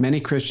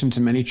many Christians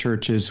and many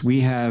churches, we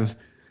have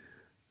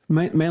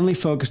mainly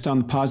focused on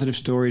the positive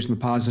stories and the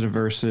positive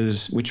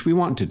verses, which we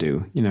want to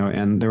do,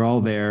 and they're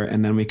all there,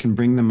 and then we can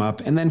bring them up.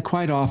 And then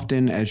quite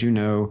often, as you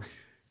know,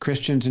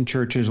 Christians and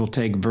churches will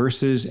take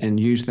verses and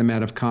use them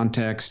out of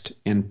context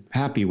in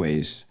happy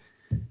ways,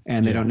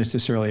 and they don't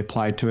necessarily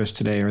apply to us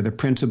today, or the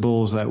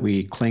principles that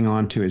we cling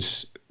on to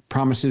as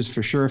promises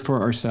for sure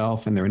for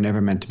ourselves, and they were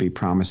never meant to be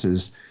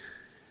promises.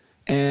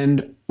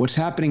 And what's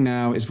happening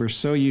now is we're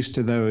so used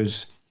to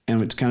those, and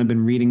it's kind of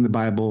been reading the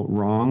Bible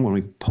wrong when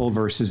we pull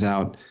verses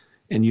out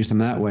and use them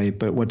that way.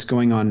 But what's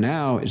going on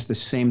now is the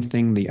same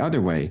thing the other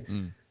way.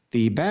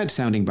 The bad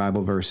sounding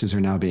Bible verses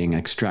are now being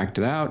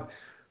extracted out,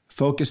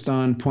 focused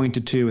on,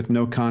 pointed to with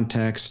no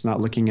context,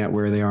 not looking at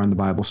where they are in the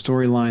Bible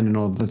storyline and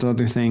all of those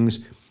other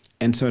things.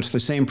 And so it's the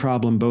same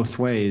problem both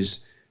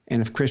ways.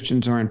 And if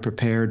Christians aren't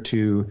prepared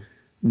to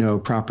know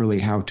properly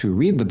how to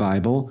read the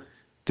Bible,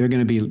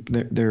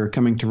 they're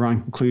coming to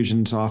wrong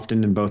conclusions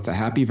often in both the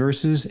happy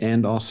verses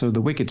and also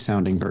the wicked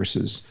sounding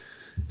verses.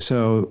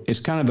 So it's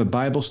kind of a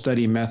Bible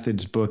study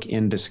methods book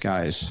in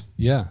disguise.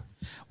 Yeah.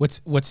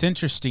 What's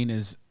interesting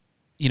is,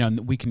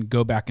 we can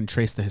go back and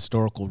trace the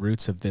historical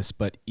roots of this,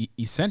 but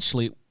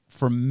essentially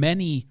for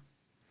many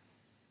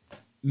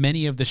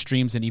of the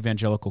streams in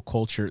evangelical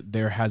culture,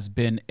 there has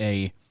been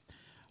a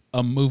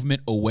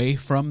movement away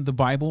from the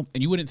Bible,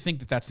 and you wouldn't think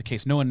that that's the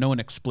case. No one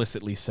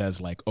explicitly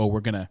says like, "Oh,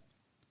 we're gonna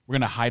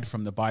hide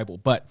from the Bible."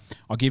 But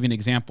I'll give you an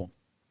example.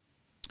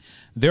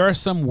 There are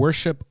some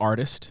worship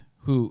artists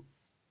who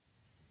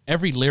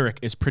every lyric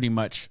is pretty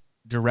much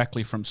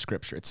directly from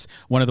Scripture. It's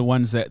one of the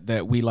ones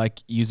that we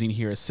like using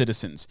here as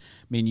citizens.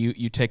 I mean,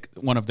 you take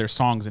one of their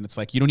songs and it's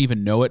like you don't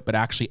even know it, but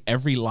actually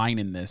every line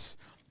in this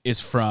is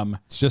from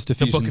It's just the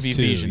book of Ephesians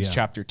 2, Ephesians, yeah.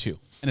 chapter 2.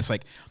 And it's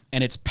like,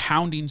 and it's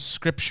pounding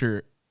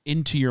Scripture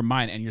into your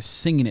mind, and you're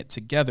singing it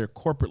together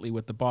corporately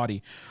with the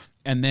body.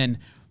 And then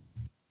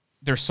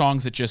there's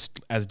songs that just,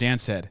 as Dan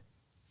said,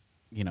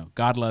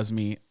 God loves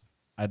me.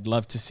 I'd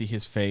love to see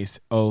his face.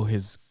 Oh,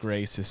 his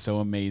grace is so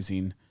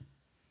amazing.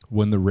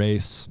 Win the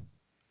race.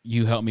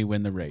 You help me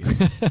win the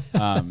race.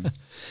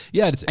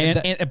 Yeah. It's,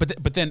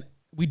 But then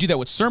we do that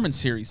with sermon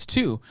series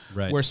too,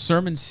 Right. where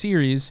sermon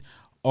series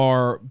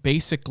are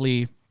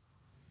basically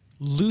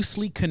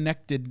loosely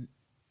connected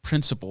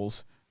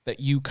principles that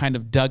you kind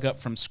of dug up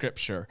from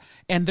Scripture.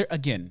 And there,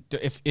 again,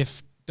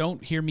 if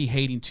don't hear me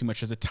hating too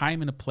much, there's a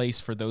time and a place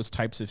for those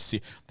types of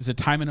there's a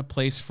time and a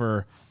place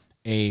for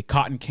a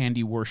cotton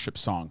candy worship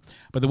song.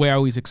 But the way I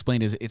always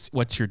explain is it's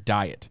what's your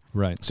diet.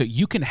 Right. So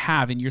you can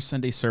have in your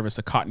Sunday service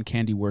a cotton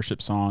candy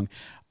worship song,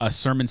 a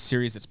sermon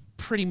series that's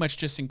pretty much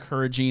just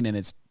encouraging and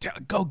it's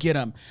go get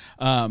them.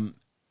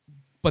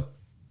 But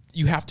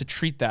you have to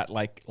treat that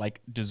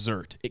like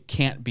dessert. It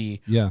can't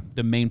be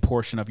the main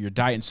portion of your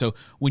diet. And so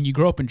when you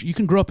you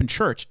can grow up in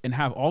church and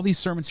have all these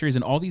sermon series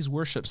and all these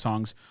worship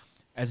songs,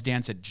 as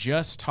Dan said,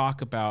 just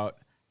talk about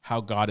how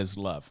God is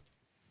love.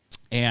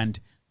 And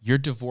you're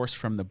divorced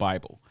from the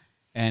Bible.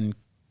 And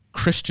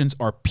Christians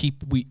are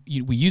people, we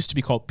used to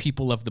be called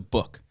people of the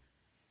book.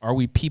 Are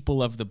we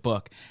people of the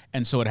book?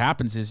 And so what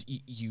happens is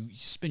you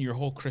spend your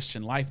whole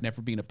Christian life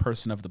never being a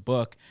person of the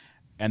book,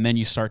 and then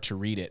you start to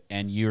read it,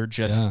 and you're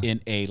just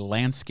in a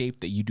landscape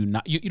that you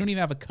don't even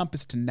have a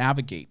compass to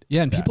navigate.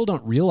 Yeah, and people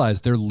don't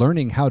realize they're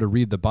learning how to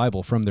read the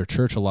Bible from their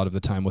church a lot of the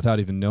time without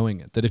even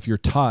knowing it. That if you're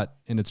taught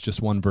and it's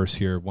just one verse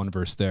here, one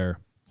verse there,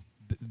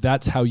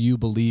 that's how you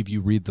believe you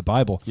read the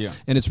Bible. Yeah.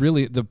 And it's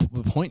really the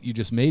point you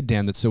just made,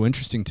 Dan, that's so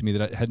interesting to me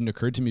that it hadn't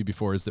occurred to me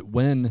before, is that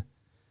when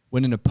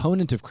an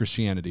opponent of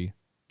Christianity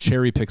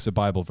cherry picks a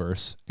Bible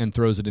verse and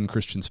throws it in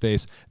Christians'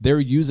 face, they're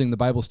using the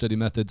Bible study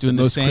methods doing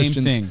that most the same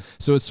Christians thing.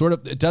 So it's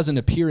it doesn't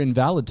appear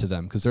invalid to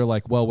them because they're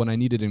like, well, when I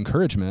needed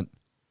encouragement,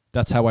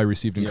 that's how I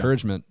received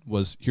encouragement,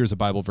 was here's a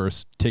Bible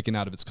verse taken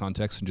out of its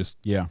context and just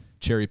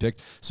cherry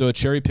picked. So a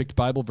cherry picked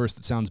Bible verse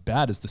that sounds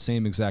bad is the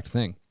same exact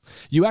thing.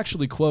 You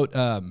actually quote,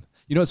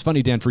 it's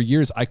funny, Dan, for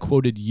years I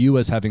quoted you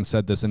as having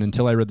said this, and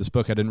until I read this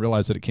book, I didn't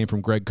realize that it came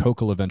from Greg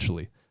Koukl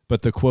eventually.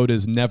 But the quote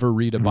is, never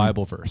read a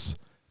Bible verse.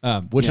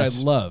 Which I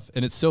love.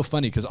 And it's so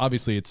funny because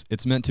obviously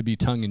it's meant to be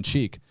tongue in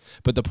cheek.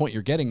 But the point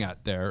you're getting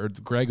at there, or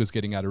Greg was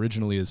getting at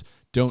originally, is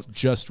don't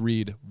just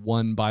read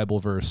one Bible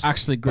verse.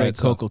 Actually, Greg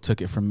Koukl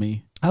took it from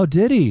me. Oh,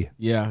 did he?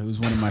 Yeah, it was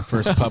one of my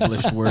first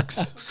published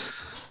works.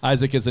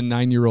 Isaac is a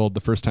 9-year-old,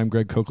 the first time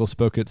Greg Koukl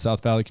spoke at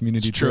South Valley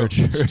Community Church.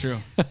 It's true.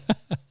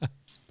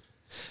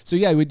 So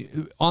yeah,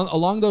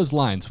 along those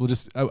lines,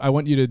 I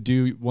want you to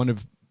do one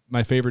of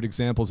my favorite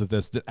examples of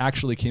this that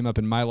actually came up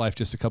in my life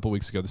just a couple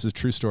weeks ago. This is a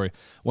true story.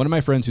 One of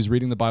my friends who's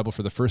reading the Bible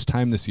for the first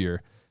time this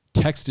year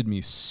texted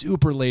me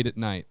super late at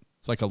night.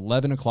 It's like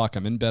 11 o'clock.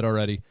 I'm in bed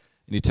already.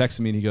 And he texted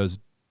me and he goes,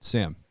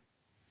 Sam,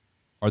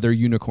 are there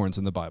unicorns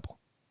in the Bible?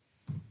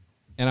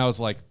 And I was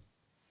like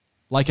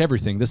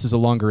everything, this is a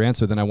longer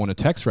answer than I want to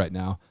text right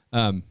now.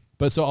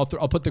 But so I'll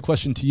put the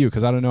question to you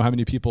because I don't know how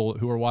many people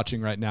who are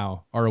watching right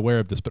now are aware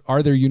of this, but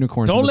are there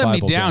unicorns in the Bible? Don't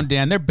let me down,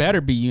 Dan. There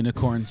better be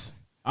unicorns.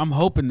 I'm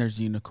hoping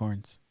there's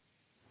unicorns.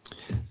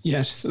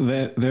 Yes,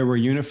 there were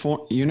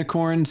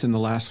unicorns, and the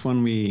last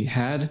one we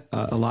had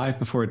alive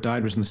before it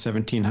died was in the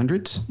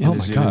 1700s in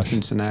a zoo in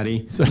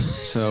Cincinnati.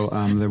 So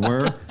there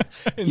were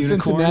in unicorns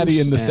Cincinnati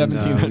in the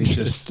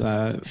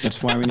 1700s.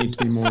 That's why we need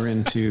to be more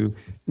into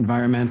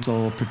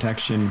environmental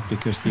protection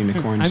because the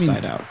unicorns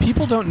died out.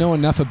 People don't know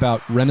enough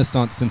about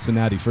Renaissance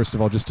Cincinnati, first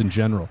of all, just in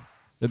general.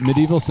 That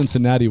medieval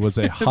Cincinnati was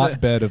a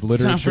hotbed of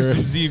literature. It's time for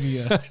some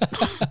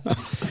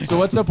Zevia. So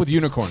what's up with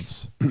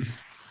unicorns?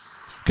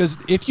 Because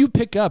if you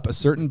pick up a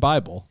certain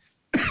Bible,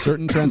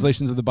 certain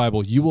translations of the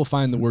Bible, you will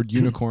find the word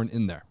unicorn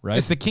in there, right?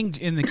 It's in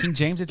the King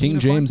James. It's King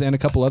unicorn? James and a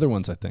couple other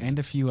ones, I think, and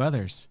a few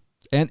others.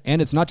 And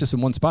it's not just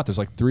in one spot. There's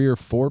like 3 or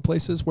 4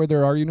 places where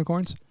there are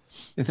unicorns.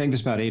 I think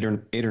there's about 8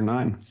 or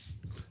 9.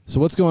 So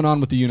what's going on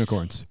with the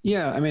unicorns?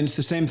 Yeah, I mean it's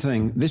the same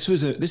thing. This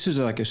was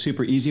like a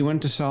super easy one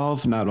to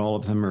solve. Not all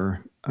of them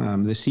are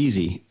this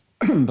easy,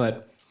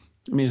 but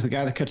I mean, it's the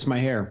guy that cuts my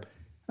hair.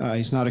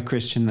 He's not a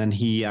Christian. Then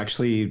he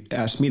actually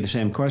asked me the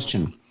same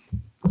question: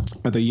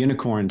 are there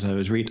unicorns?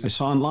 I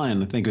saw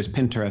online. I think it was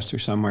Pinterest or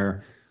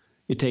somewhere.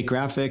 You take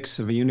graphics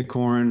of a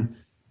unicorn,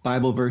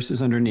 Bible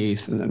verses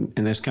underneath, and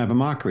there's kind of a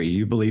mockery.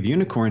 You believe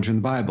unicorns are in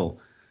the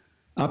Bible.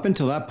 Up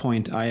until that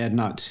point, I had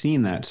not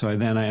seen that. So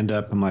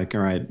I'm like,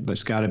 all right,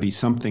 there's got to be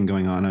something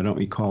going on. I don't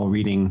recall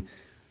reading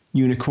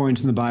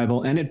unicorns in the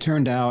Bible. And it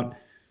turned out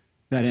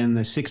that in the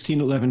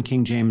 1611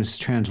 King James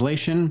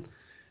translation,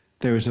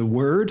 there was a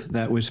word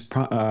that was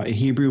a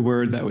Hebrew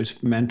word that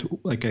was meant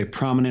like a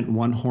prominent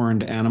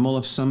one-horned animal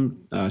of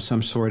some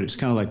sort. It's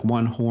kind of like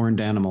one-horned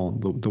animal,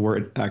 the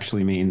word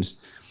actually means.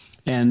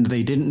 And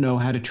they didn't know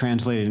how to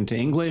translate it into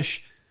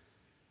English.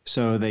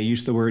 So they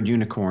used the word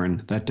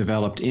unicorn that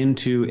developed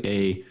into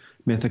a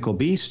mythical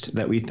beast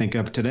that we think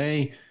of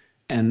today.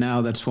 And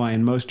now that's why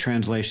in most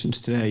translations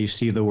today you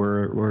see the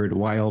word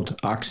wild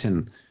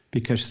oxen,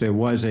 because there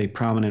was a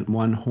prominent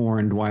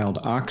one-horned wild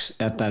ox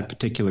at that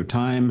particular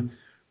time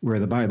where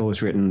the Bible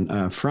was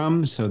written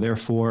from. So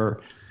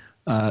therefore,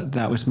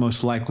 that was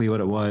most likely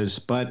what it was.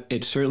 But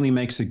it certainly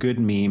makes a good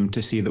meme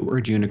to see the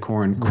word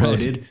unicorn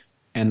quoted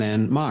and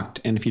then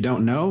mocked. And if you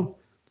don't know,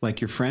 like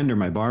your friend or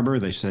my barber,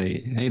 they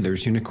say, hey,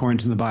 there's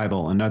unicorns in the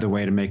Bible, another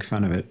way to make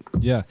fun of it.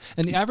 Yeah.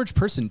 And the average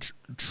person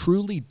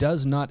truly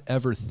does not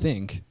ever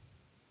think,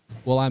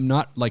 well, I'm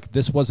not, like,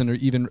 this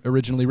wasn't even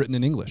originally written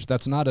in English.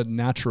 That's not a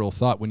natural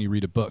thought when you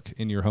read a book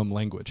in your home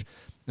language.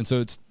 And so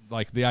it's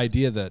like the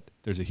idea that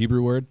there's a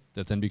Hebrew word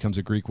that then becomes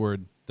a Greek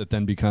word that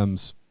then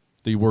becomes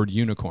the word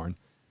unicorn.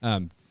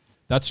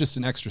 That's just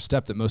an extra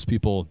step that most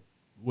people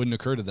wouldn't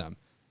occur to them.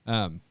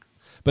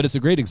 But it's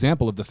a great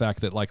example of the fact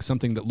that like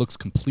something that looks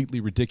completely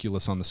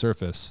ridiculous on the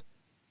surface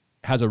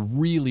has a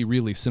really,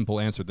 really simple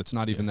answer that's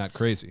not even that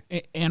crazy.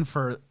 And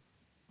for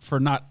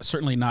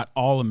certainly not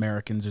all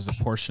Americans, there's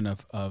a portion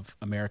of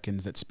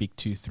Americans that speak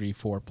 2, 3,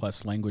 4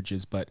 plus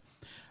languages, but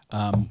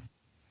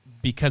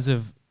because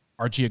of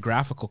our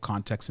geographical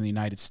context in the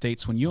United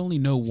States, when you only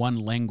know one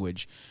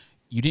language,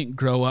 you didn't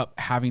grow up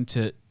having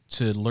to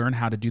learn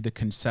how to do the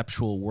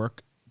conceptual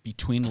work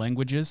between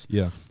languages.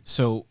 Yeah.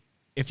 So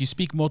if you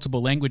speak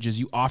multiple languages,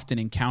 you often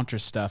encounter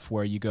stuff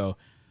where you go,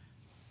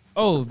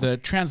 oh, the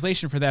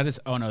translation for that is,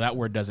 oh no, that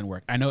word doesn't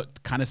work. I know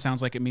it kind of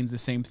sounds like it means the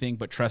same thing,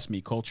 but trust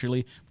me,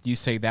 culturally, you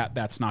say that,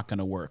 that's not going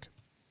to work.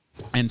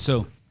 And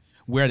so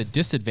we're at a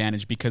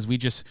disadvantage because we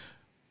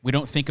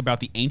don't think about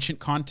the ancient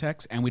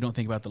context and we don't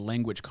think about the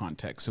language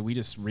context. So we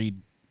just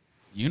read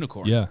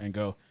unicorn and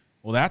go,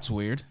 well, that's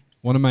weird.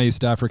 One of my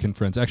East African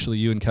friends, actually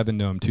you and Kevin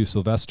know him too,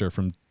 Sylvester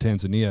from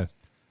Tanzania,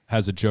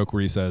 has a joke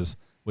where he says,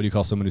 what do you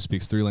call someone who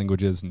speaks 3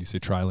 languages? And you say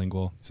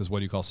trilingual. He says, what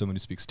do you call someone who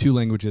speaks 2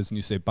 languages? And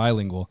you say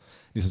bilingual.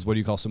 And he says, what do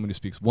you call someone who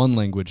speaks 1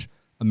 language?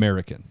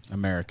 American.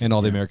 And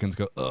all the Americans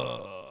go,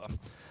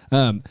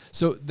 ugh.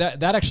 So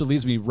that actually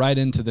leads me right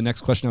into the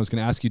next question I was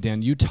going to ask you,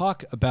 Dan. You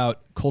talk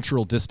about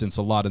cultural distance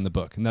a lot in the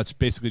book, and that's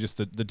basically just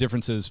the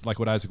differences, like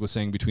what Isaac was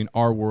saying, between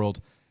our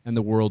world and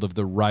the world of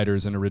the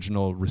writers and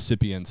original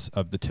recipients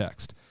of the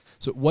text.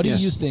 So what do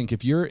you think,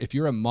 if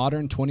you're a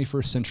modern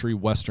 21st century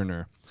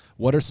Westerner,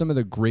 what are some of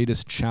the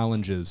greatest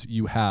challenges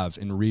you have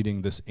in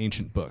reading this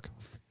ancient book?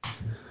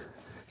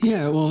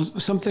 Yeah, well,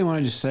 something I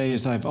wanted to say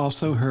is I've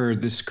also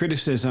heard this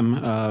criticism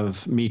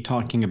of me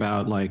talking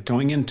about like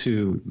going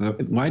into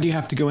why do you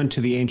have to go into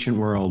the ancient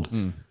world?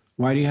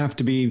 Why do you have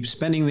to be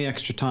spending the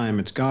extra time?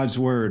 It's God's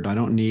word. I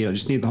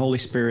just need the Holy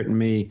Spirit in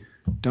me.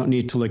 Don't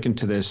need to look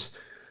into this.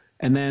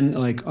 And then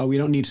like, oh, we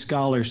don't need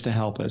scholars to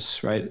help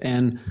us, right?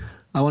 And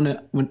I want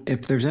to,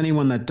 if there's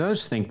anyone that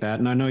does think that,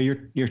 and I know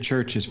your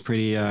church is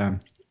pretty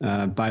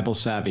Bible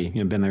savvy,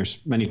 you've been there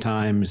many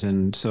times,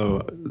 and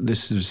so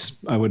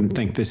I wouldn't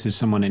think this is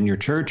someone in your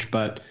church,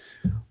 but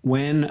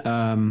when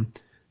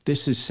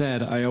this is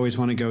said, I always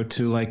want to go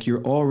to like,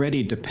 you're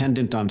already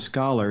dependent on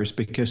scholars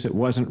because it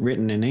wasn't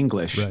written in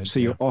English. Right, so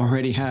you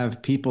already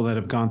have people that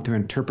have gone through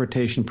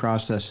interpretation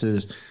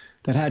processes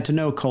that had to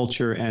know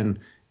culture and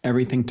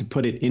everything to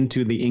put it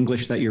into the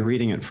English that you're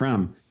reading it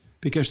from,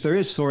 because there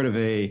is sort of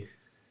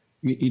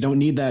you don't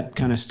need that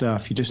kind of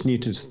stuff. You just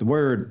need the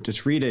word,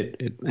 just read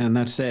it, and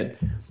that's it.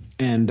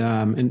 And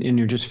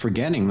you're just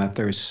forgetting that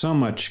there's so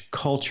much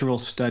cultural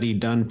study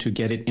done to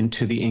get it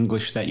into the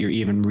English that you're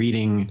even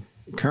reading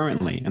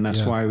currently. And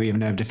that's why we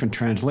even have different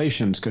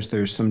translations, because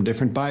there's some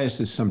different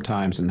biases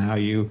sometimes in how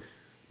you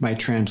might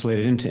translate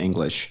it into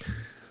English.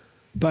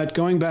 But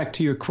going back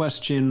to your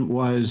question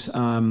was,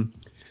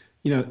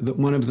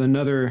 one of the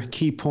another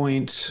key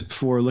points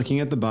for looking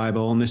at the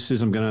Bible, and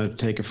I'm going to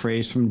take a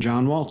phrase from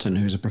John Walton,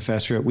 who's a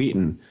professor at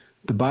Wheaton.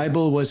 The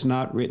Bible was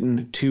not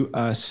written to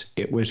us,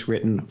 it was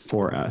written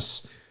for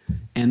us.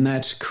 And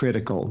that's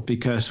critical,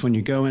 because when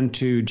you go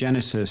into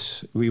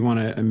Genesis, we want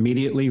to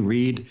immediately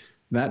read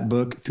that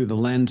book through the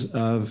lens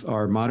of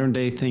our modern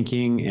day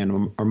thinking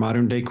and our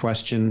modern day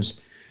questions,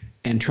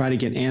 and try to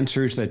get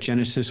answers that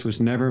Genesis was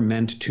never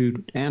meant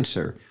to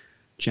answer.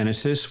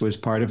 Genesis was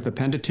part of the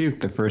Pentateuch,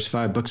 the first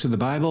 5 books of the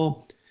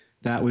Bible.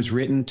 That was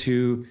written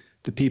to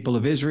the people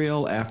of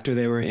Israel after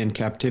they were in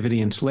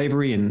captivity and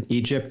slavery in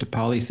Egypt, a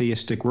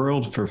polytheistic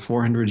world for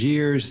 400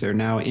 years. They're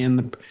now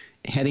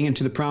heading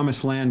into the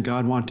promised land.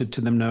 God wanted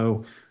to them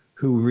know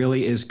who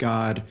really is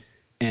God,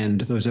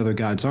 and those other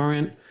gods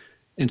aren't.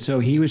 And so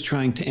he was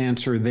trying to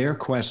answer their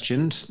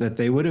questions that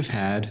they would have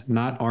had,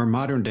 not our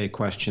modern day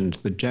questions.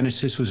 The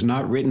Genesis was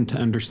not written to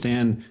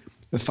understand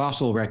the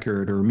fossil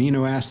record or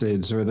amino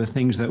acids or the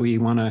things that we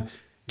want to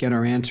get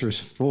our answers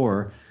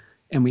for.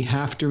 And we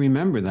have to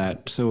remember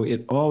that. So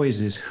it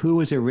always is, who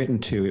was it written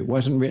to? It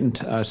wasn't written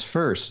to us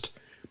first.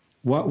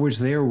 What was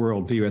their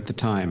worldview at the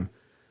time?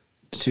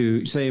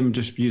 To say, I'm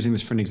just using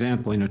this for an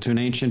example, to an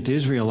ancient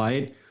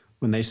Israelite,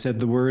 when they said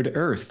the word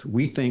earth,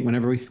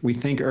 whenever we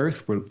think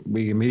earth,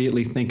 we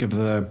immediately think of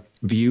the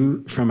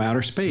view from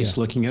outer space,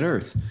 looking at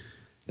earth.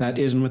 That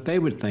isn't what they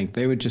would think.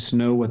 They would just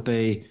know what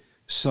they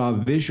saw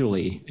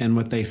visually and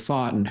what they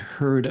thought and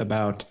heard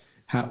about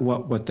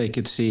what they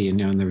could see.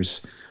 And there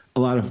was a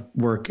lot of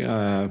work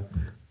that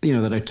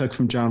I took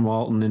from John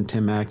Walton and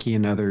Tim Mackey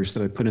and others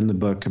that I put in the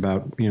book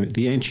about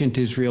the ancient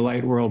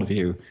Israelite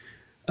worldview.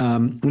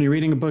 When you're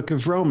reading a book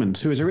of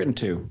Romans, who is it written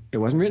to? It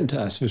wasn't written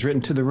to us. It was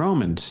written to the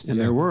Romans in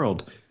their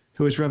world.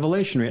 Who is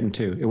Revelation written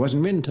to? It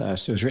wasn't written to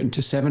us. It was written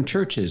to 7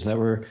 churches that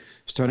were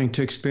starting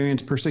to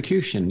experience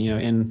persecution,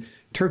 in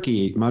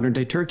Turkey, modern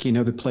day Turkey and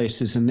other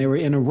places, and they were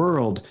in a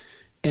world.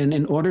 And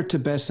in order to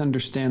best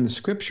understand the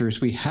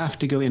scriptures, we have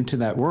to go into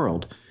that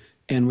world.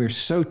 And we're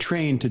so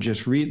trained to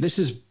just read. This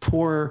is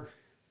poor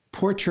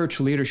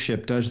church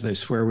leadership does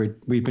this, where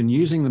we've been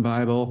using the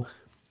Bible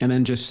and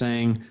then just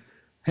saying,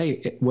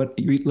 hey,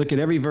 you look at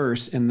every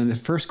verse, and then the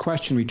first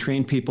question we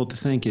train people to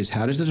think is,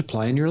 how does it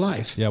apply in your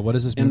life? Yeah, what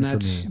does this mean for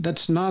me?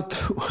 That's not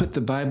what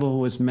the Bible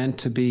was meant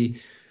to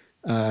be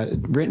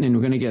written, and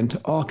we're going to get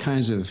into all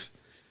kinds of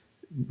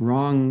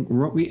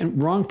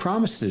wrong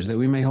promises that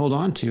we may hold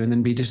on to and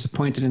then be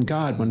disappointed in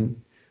God when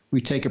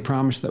we take a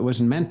promise that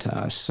wasn't meant to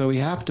us. So we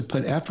have to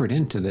put effort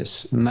into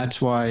this. And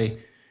that's why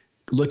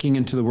looking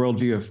into the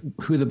worldview of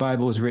who the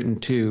Bible was written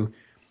to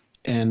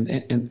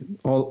and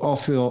all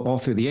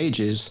through the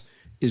ages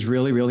is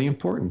really, really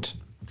important.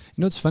 You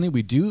know, it's funny.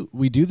 We do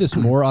this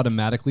more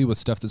automatically with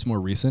stuff that's more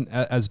recent.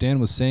 As Dan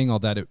was saying all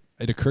that,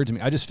 it occurred to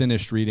me. I just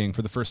finished reading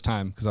for the first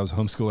time, because I was a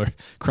homeschooler,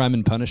 Crime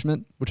and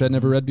Punishment, which I'd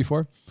never read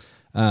before.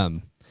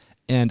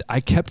 And I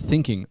kept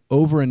thinking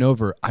over and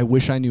over, I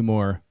wish I knew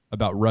more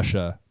about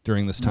Russia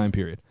during this time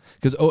period.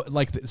 Because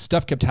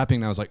stuff kept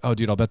happening, and I was like, oh,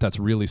 dude, I'll bet that's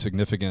really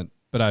significant,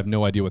 but I have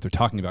no idea what they're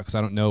talking about, because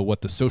I don't know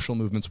what the social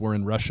movements were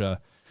in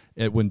Russia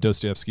when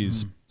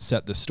Dostoevsky's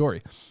set this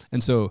story.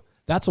 And so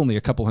that's only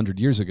a couple hundred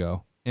years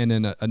ago. And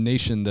in a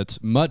nation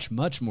that's much,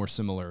 much more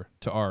similar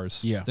to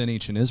ours than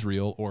ancient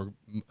Israel or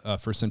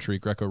first century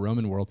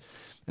Greco-Roman world.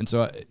 And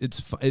so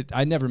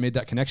I never made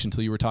that connection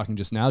until you were talking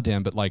just now,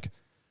 Dan, but like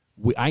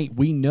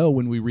we know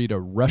when we read a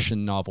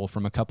Russian novel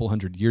from a couple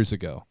hundred years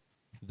ago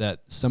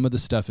that some of the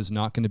stuff is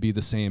not going to be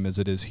the same as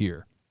it is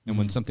here. And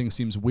when something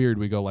seems weird,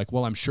 we go like,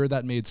 well, I'm sure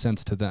that made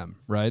sense to them,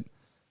 right?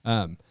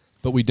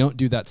 But we don't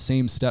do that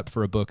same step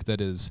for a book that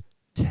is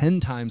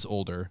 10 times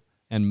older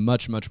and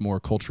much, much more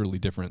culturally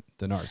different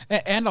than ours.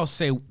 And I'll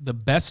say the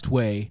best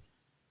way,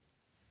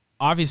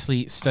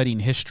 obviously studying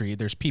history,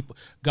 there's people,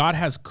 God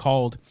has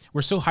called,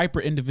 we're so hyper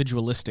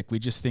individualistic, we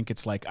just think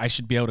it's like, I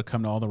should be able to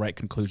come to all the right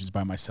conclusions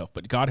by myself.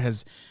 But God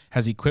has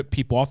equipped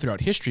people all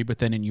throughout history, but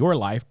then in your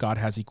life, God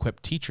has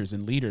equipped teachers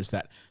and leaders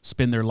that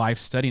spend their life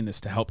studying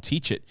this to help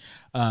teach it.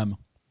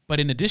 But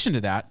in addition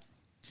to that,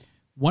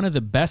 one of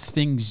the best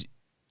things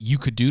you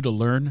could do to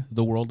learn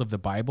the world of the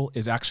Bible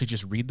is actually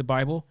just read the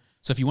Bible.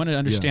 So if you want to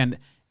understand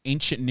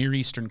ancient Near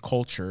Eastern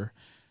culture,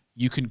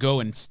 you can go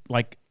and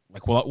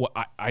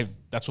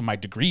that's what my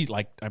degree,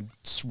 I'm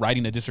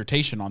writing a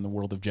dissertation on the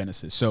world of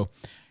Genesis. So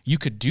you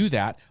could do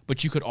that,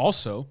 but you could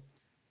also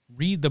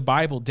read the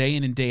Bible day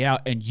in and day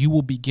out, and you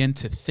will begin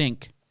to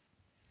think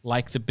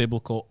like the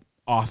biblical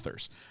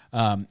authors.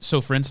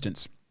 So for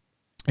instance,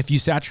 if you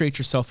saturate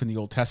yourself in the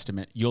Old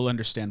Testament, you'll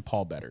understand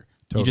Paul better.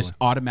 Totally. You just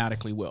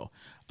automatically will.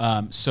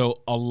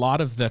 So a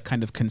lot of the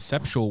kind of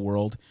conceptual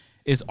world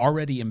is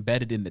already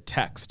embedded in the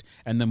text,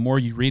 and the more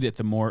you read it,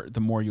 the more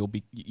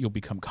you'll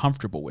become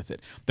comfortable with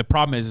it. The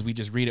problem is we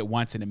just read it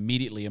once and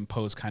immediately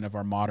impose kind of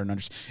our modern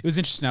understanding. It was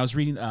interesting. I was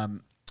reading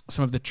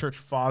some of the church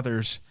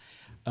fathers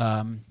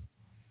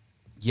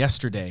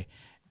yesterday,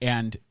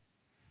 and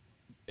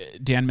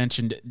Dan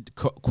mentioned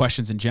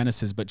questions in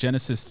Genesis, but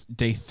Genesis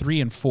day 3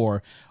 and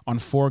 4, on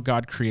 4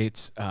 God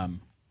creates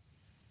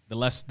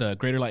the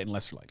greater light and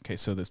lesser light. Okay,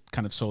 so this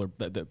kind of solar,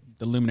 the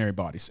luminary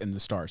bodies and the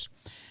stars.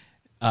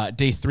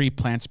 Day 3,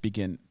 plants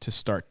begin to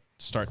start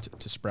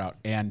to sprout,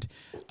 and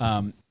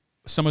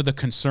some of the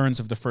concerns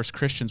of the first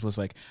Christians was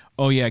like,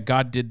 oh yeah,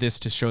 God did this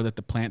to show that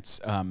the plants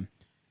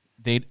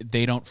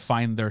they don't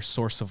find their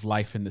source of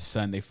life in the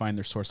sun; they find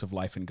their source of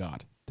life in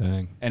God.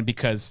 Dang. And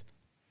because,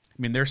 I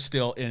mean, they're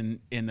still in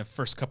the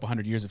first couple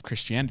hundred years of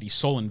Christianity.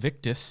 Sol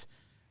Invictus,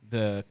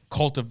 the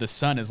cult of the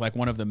sun, is like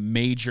one of the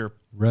major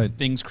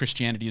things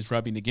Christianity is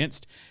rubbing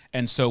against.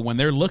 And so when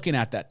they're looking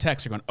at that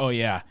text, they're going, oh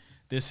yeah,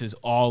 this is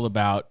all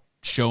about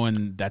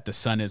showing that the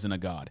sun isn't a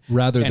god.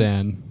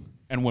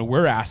 And when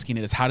we're asking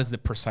it is, how does the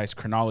precise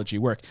chronology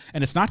work?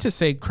 And it's not to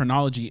say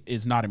chronology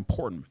is not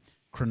important.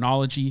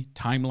 Chronology,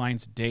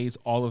 timelines, days,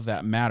 all of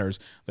that matters.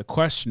 The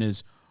question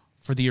is,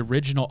 for the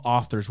original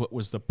authors, what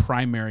was the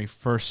primary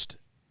first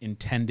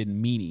intended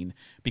meaning?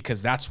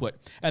 Because that's what,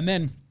 and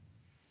then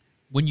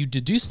when you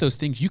deduce those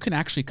things, you can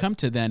actually come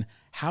to then,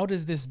 how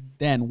does this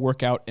then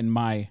work out in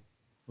my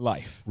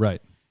life?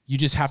 Right. You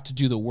just have to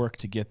do the work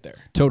to get there.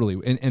 Totally.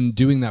 And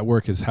doing that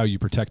work is how you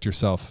protect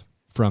yourself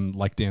from,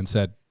 like Dan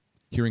said,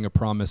 hearing a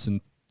promise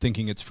and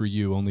thinking it's for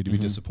you only to be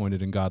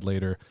disappointed in God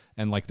later,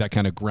 and like that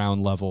kind of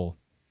ground level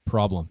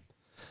problem.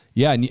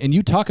 Yeah, and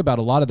you talk about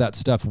a lot of that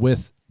stuff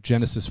with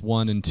Genesis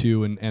 1 and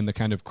 2 and the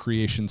kind of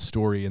creation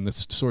story and the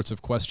sorts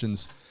of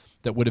questions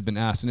that would have been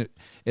asked. And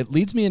it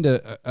leads me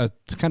into a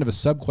kind of a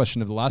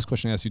sub-question of the last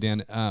question I asked you,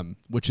 Dan,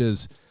 which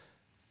is,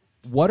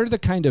 what are the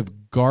kind of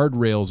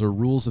guardrails or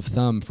rules of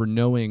thumb for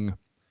knowing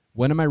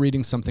when am I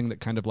reading something that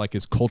kind of like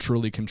is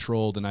culturally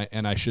controlled and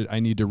I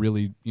need to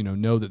really,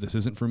 know that this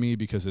isn't for me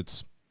because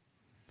it's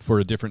for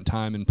a different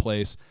time and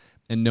place,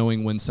 and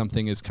knowing when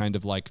something is kind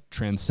of like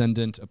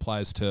transcendent,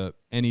 applies to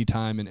any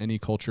time and any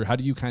culture? How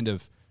do you kind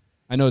of,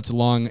 I know it's a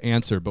long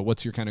answer, but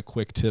what's your kind of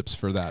quick tips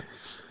for that?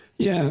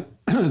 Yeah,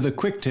 the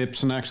quick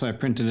tips, and actually I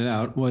printed it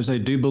out, was I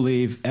do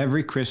believe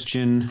every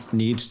Christian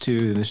needs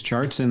to, this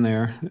chart's in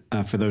there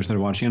for those that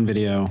are watching on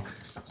video.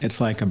 It's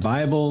like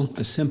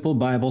a simple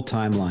Bible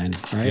timeline,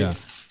 right? Yeah.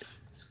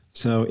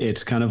 So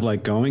it's kind of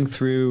like going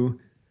through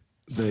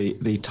the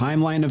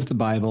timeline of the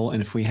Bible,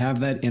 and if we have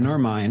that in our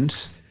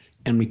minds,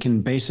 and we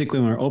can basically,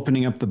 when we're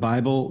opening up the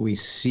Bible, we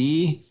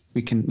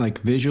can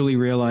like visually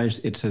realize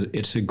it's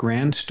a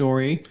grand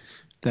story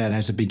that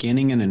has a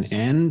beginning and an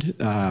end.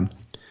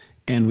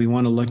 And we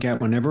want to look at,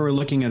 whenever we're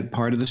looking at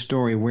part of the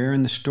story, where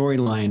in the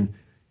storyline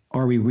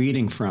are we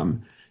reading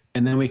from?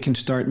 And then we can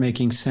start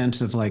making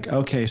sense of like,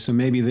 okay, so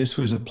maybe this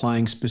was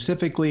applying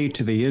specifically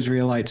to the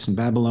Israelites in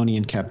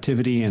Babylonian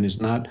captivity and is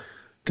not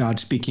God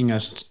speaking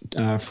us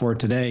for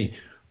today.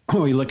 Or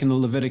we look in the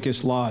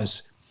Leviticus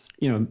laws.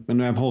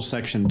 and I have whole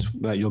sections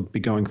that you'll be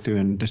going through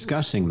and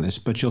discussing this,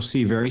 but you'll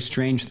see very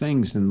strange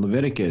things in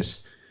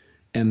Leviticus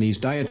and these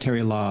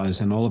dietary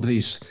laws and all of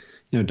these,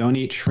 don't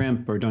eat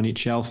shrimp or don't eat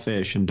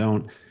shellfish and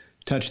don't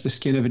touch the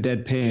skin of a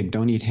dead pig,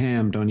 don't eat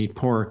ham, don't eat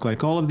pork,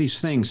 like all of these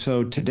things.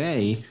 So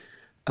today,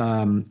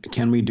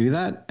 can we do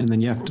that? And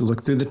then you have to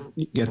look through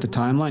get the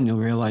timeline. You'll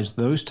realize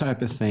those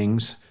type of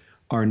things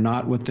are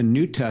not what the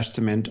New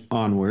Testament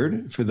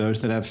onward, for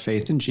those that have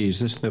faith in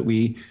Jesus, that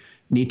we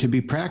need to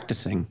be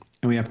practicing.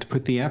 And we have to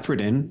put the effort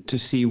in to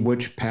see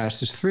which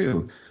passes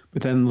through.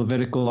 But then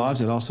Levitical laws,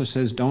 it also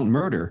says don't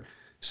murder.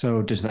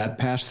 So does that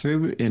pass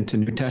through into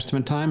New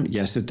Testament time?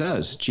 Yes, it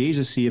does.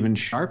 Jesus even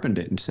sharpened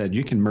it and said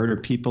you can murder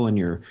people in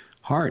your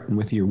heart and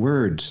with your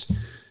words.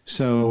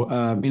 So,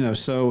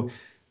 so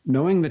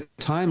knowing the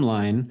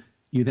timeline,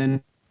 you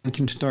then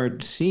can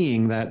start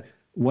seeing that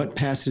what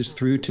passes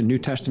through to New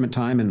Testament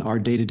time in our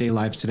day-to-day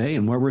lives today,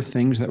 and what were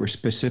things that were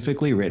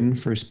specifically written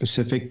for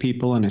specific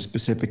people in a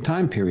specific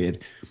time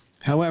period.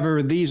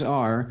 However, these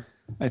are,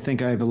 I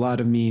think I have a lot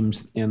of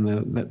memes in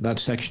that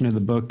section of the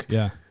book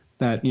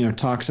that,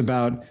 talks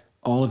about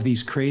all of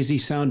these crazy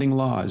sounding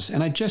laws.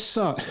 And I just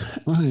saw,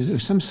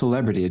 some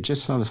celebrity, I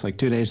just saw this like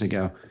 2 days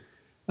ago,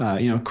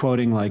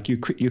 quoting like, you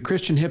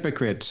Christian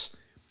hypocrites,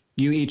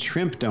 you eat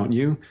shrimp, don't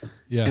you?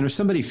 Yeah. And there's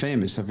somebody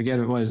famous, I forget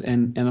who it was.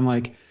 And I'm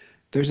like,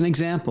 there's an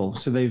example.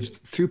 So they've,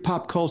 through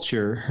pop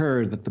culture,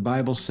 heard that the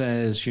Bible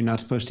says you're not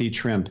supposed to eat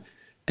shrimp.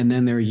 And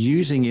then they're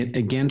using it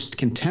against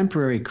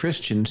contemporary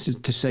Christians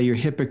to say you're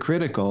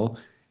hypocritical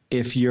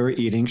if you're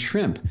eating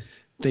shrimp.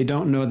 They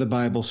don't know the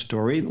Bible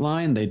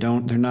storyline.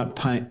 They're not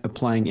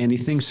applying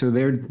anything. So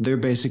they're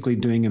basically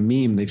doing a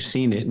meme. They've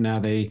seen it. Now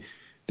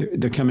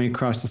they're coming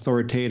across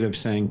authoritative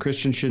saying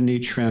Christians shouldn't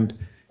eat shrimp.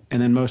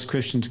 And then most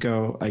Christians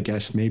go, I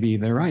guess maybe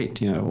they're right,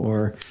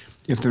 or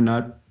if they're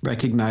not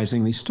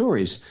recognizing these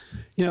stories.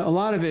 A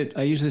lot of it,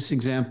 I use this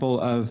example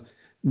of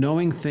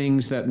knowing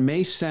things that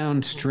may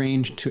sound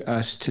strange to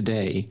us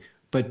today,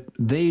 but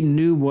they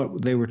knew what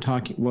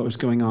was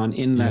going on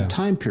in that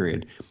time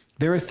period.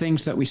 There are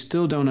things that we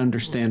still don't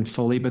understand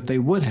fully, but they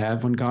would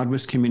have when God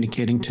was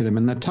communicating to them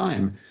in that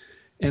time.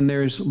 And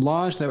there's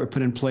laws that were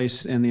put in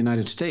place in the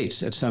United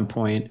States at some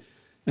point.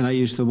 And I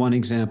use the one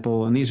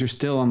example, and these are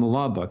still on the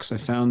law books. I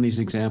found these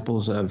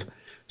examples of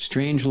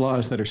strange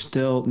laws that are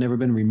still never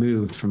been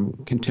removed from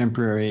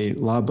contemporary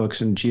law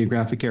books in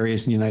geographic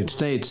areas in the United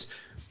States.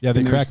 Yeah,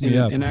 they cracked me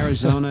up. In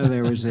Arizona,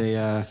 there was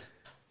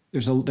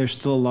there's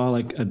still a law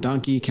like a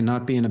donkey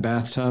cannot be in a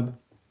bathtub.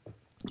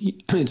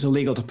 It's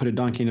illegal to put a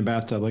donkey in a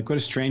bathtub. Like, what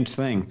a strange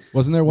thing.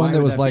 Wasn't there one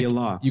that was like,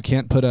 you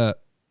can't put a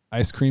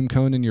ice cream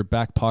cone in your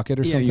back pocket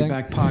or something? Yeah, your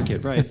back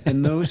pocket, right.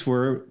 And those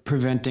were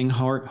preventing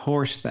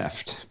horse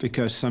theft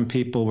because some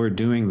people were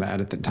doing that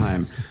at the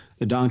time.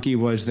 The donkey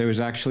there was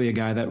actually a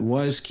guy that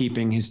was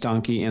keeping his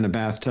donkey in a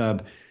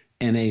bathtub,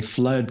 and a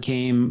flood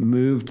came,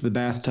 moved the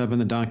bathtub and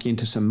the donkey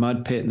into some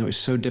mud pit, and it was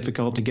so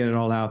difficult to get it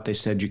all out. They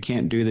said, you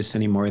can't do this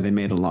anymore. They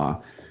made a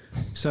law.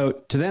 So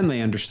to them,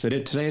 they understood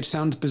it. Today, it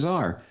sounds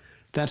bizarre.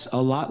 That's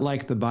a lot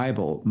like the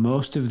Bible.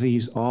 Most of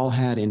these all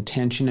had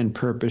intention and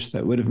purpose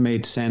that would have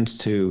made sense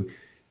to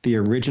the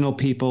original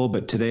people,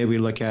 but today we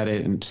look at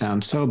it and it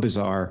sounds so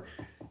bizarre,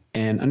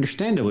 and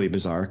understandably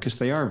bizarre because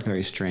they are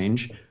very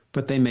strange,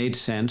 but they made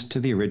sense to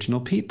the original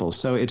people.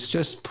 So it's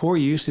just poor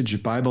usage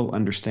of Bible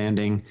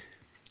understanding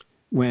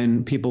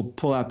when people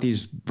pull out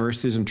these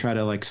verses and try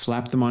to like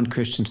slap them on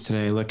Christians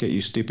today. Look at you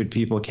stupid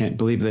people, can't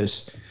believe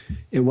this.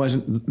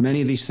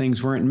 Many of these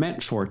things weren't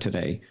meant for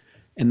today.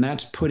 And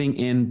that's putting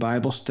in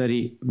Bible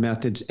study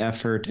methods,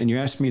 effort. And you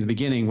asked me at the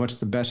beginning, what's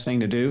the best thing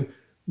to do?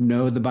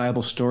 Know the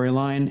Bible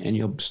storyline, and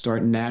you'll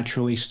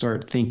naturally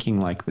start thinking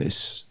like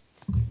this.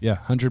 Yeah,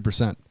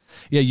 100%.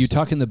 Yeah, you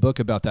talk in the book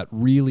about that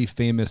really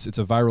famous, it's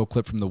a viral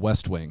clip from The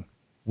West Wing,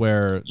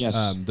 where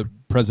the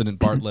President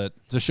Bartlett,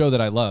 it's a show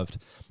that I loved.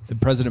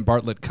 President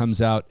Bartlett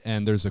comes out,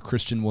 and there's a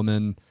Christian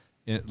woman,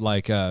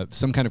 like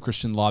some kind of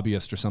Christian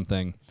lobbyist or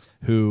something,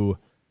 who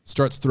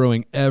starts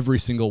throwing every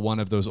single one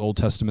of those Old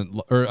Testament,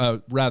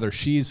 or rather,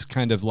 she's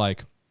kind of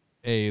like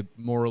a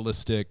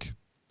moralistic,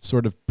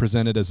 sort of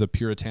presented as a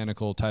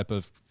puritanical type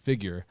of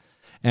figure.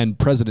 And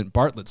President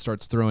Bartlett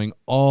starts throwing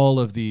all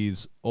of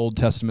these Old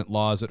Testament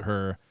laws at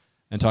her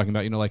and talking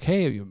about, like,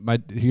 hey,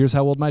 here's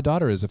how old my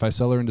daughter is. If I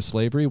sell her into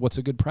slavery, what's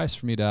a good price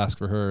for me to ask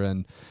for her?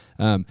 And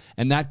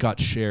that got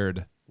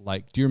shared.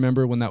 Like, do you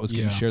remember when that was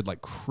getting shared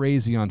like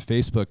crazy on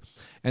Facebook?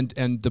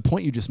 And the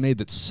point you just made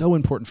that's so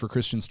important for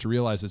Christians to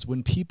realize is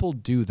when people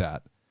do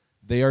that,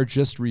 they are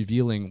just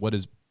revealing what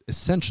is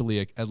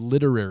essentially a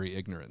literary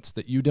ignorance,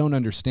 that you don't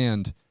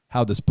understand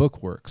how this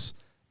book works.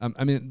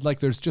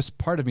 There's just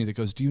part of me that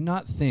goes, do you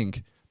not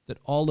think that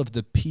all of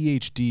the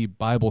PhD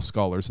Bible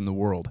scholars in the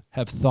world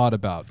have thought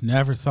about?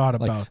 Never thought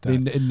about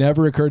that. It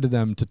never occurred to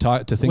them to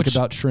think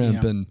about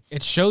shrimp. And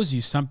it shows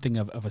you something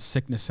of a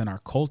sickness in our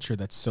culture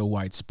that's so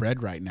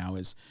widespread right now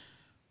is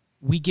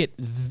we get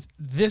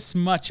this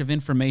much of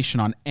information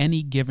on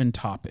any given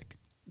topic,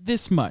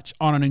 this much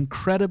on an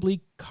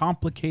incredibly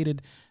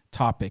complicated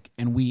topic,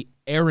 and we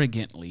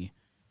arrogantly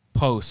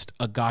post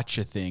a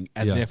gotcha thing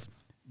as if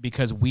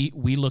because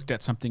we looked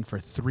at something for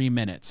 3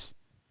 minutes.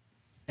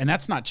 And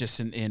that's not just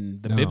in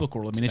the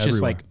biblical world. I mean, it's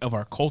just like of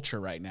our culture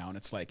right now. And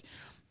it's like,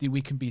 dude,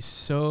 we can be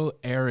so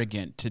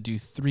arrogant to do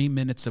 3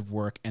 minutes of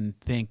work and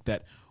think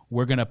that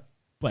we're going to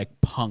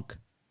like punk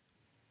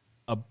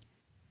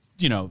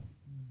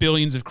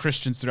billions of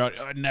Christians throughout.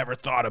 I never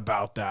thought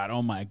about that.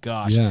 Oh my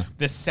gosh. Yeah.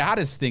 The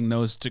saddest thing,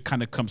 though, is to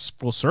kind of come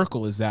full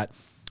circle is that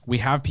we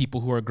have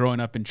people who are growing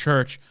up in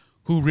church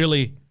who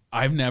really,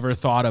 I've never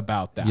thought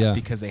about that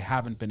because they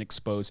haven't been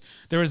exposed.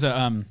 There was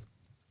a,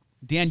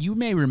 Dan, you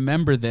may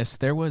remember this.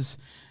 It's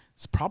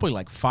probably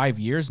like 5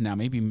 years now,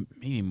 maybe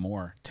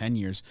more, 10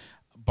 years.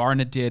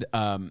 Barna did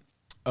a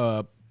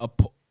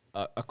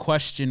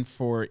question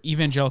for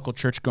evangelical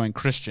church-going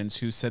Christians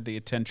who said they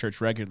attend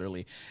church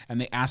regularly, and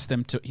they asked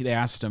them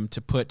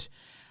to put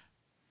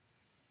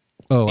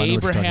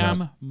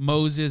Abraham,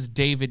 Moses,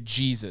 David,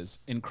 Jesus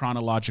in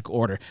chronological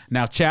order.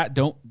 Now, chat,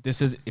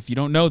 if you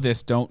don't know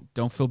this,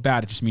 don't feel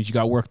bad. It just means you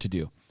got work to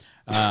do.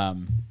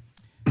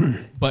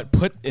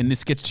 But and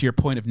this gets to your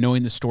point of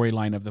knowing the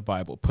storyline of the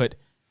Bible. Put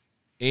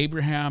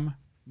Abraham,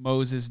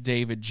 Moses,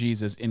 David,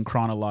 Jesus in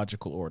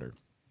chronological order.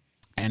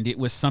 And it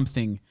was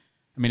something,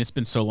 I mean, it's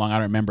been so long, I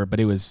don't remember, but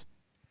it was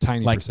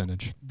tiny like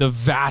percentage. The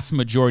vast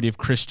majority of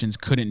Christians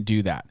couldn't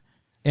do that.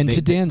 And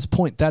to Dan's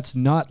point, that's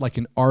not like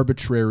an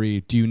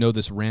arbitrary, do you know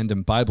this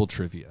random Bible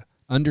trivia?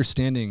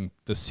 Understanding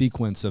the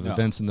sequence of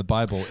events in the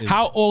Bible is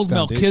how old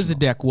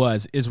Melchizedek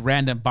was is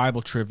random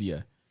Bible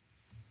trivia.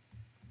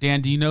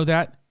 Dan, do you know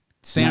that?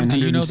 Sam, do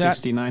you know that?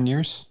 69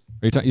 years.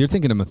 You're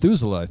thinking of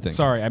Methuselah, I think.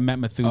 Sorry, I meant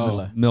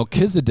Methuselah.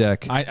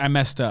 Melchizedek. I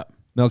messed up.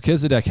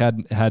 Melchizedek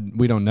had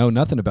we don't know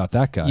nothing about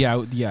that guy.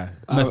 Yeah.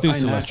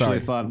 Methuselah. I sorry.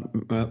 thought.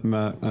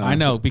 I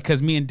know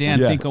because me and Dan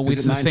think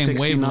it's the same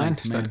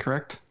wavelength. Is that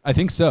correct? I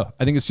think so.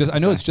 I think it's just. I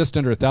know it's just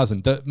under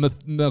 1,000. The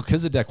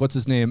Melchizedek. What's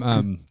his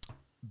name?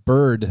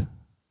 Bird.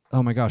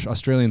 Oh my gosh,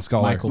 Australian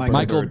scholar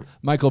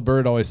Michael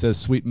Bird always says,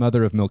 "Sweet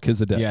mother of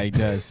Melchizedek." Yeah, he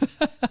does.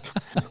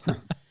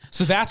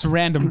 So that's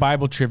random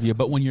Bible trivia.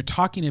 But when you're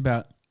talking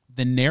about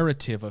the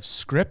narrative of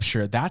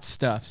Scripture, that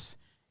stuff's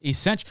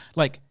essential.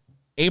 Like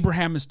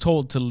Abraham is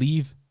told to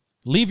leave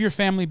your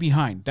family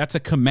behind. That's a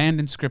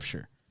command in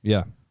Scripture.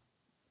 Yeah.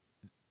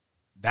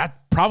 That's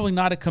probably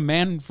not a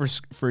command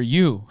for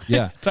you.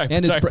 Yeah.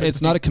 And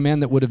it's not a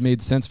command that would have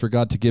made sense for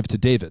God to give to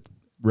David,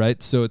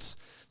 right? So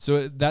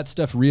that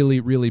stuff really,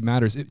 really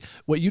matters.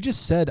 What you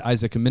just said,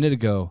 Isaac, a minute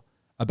ago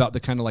about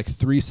the kind of like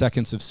 3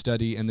 seconds of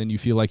study and then you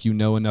feel like you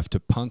know enough to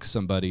punk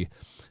somebody.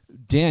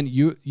 Dan,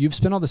 you've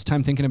spent all this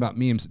time thinking about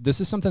memes. This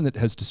is something that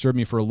has disturbed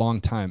me for a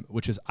long time,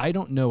 which is I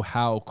don't know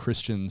how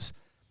Christians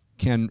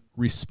can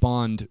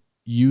respond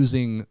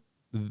using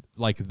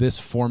like this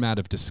format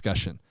of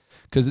discussion.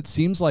 Because it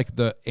seems like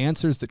the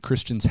answers that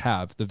Christians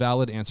have, the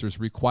valid answers,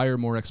 require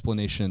more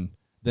explanation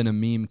than a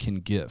meme can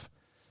give.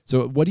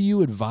 So what do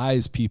you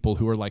advise people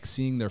who are like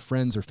seeing their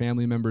friends or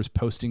family members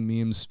posting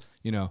memes,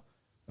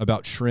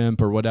 about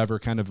shrimp or whatever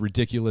kind of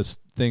ridiculous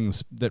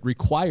things that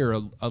require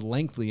a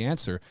lengthy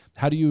answer?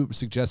 How do you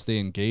suggest they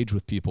engage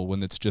with people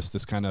when it's just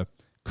this kind of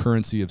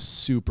currency of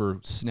super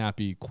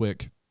snappy,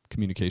 quick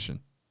communication?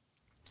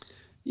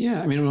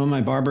 Yeah, I mean, when my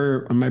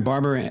barber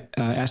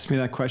asked me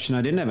that question,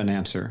 I didn't have an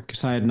answer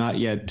because I had not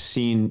yet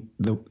seen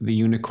the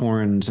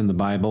unicorns in the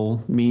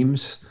Bible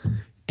memes.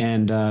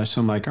 And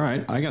so I'm like, all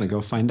right, I got to go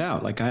find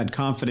out. Like I had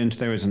confidence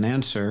there was an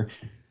answer.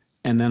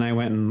 And then I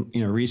went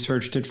and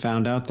researched it,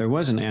 found out there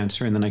was an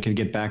answer, and then I could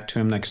get back to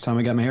him next time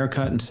I got my hair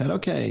cut and said,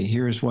 okay,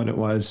 here's what it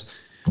was.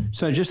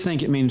 So I just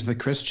think it means the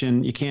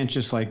Christian, you can't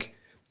just like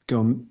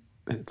go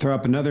throw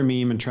up another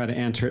meme and try to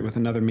answer it with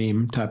another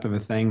meme type of a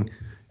thing.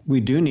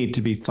 We do need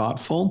to be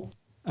thoughtful,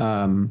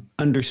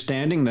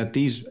 understanding that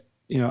these,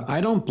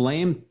 I don't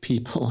blame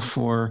people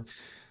for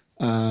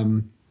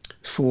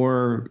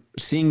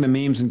seeing the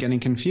memes and getting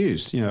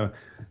confused,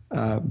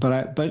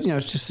 but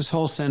it's just this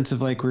whole sense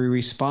of like we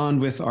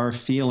respond with our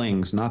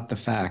feelings, not the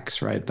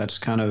facts, right? That's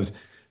kind of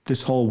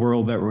this whole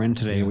world that we're in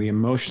today. Yeah. We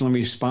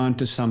emotionally respond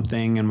to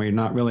something and we're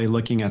not really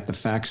looking at the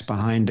facts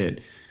behind it.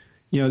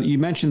 You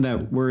mentioned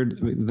that word,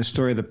 the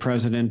story of the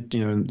president,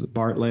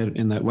 Bartlett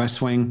in that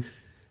West Wing.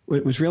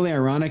 What was really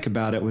ironic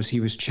about it was he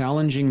was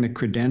challenging the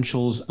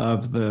credentials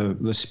of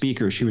the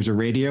speaker. She was a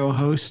radio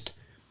host.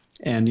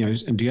 And,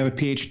 do you have a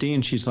PhD?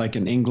 And she's like,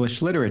 in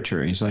English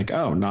literature. He's like,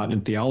 oh, not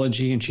in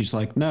theology. And she's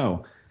like,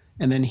 no.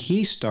 And then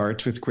he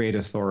starts with great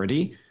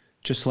authority,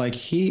 just like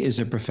he is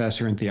a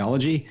professor in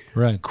theology,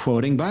 right,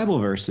 quoting Bible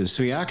verses.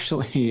 So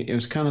it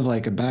was kind of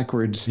like a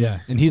backwards.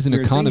 Yeah. And he's an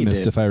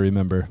economist, if I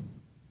remember.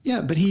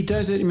 Yeah, but he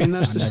does it. I mean,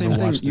 that's the same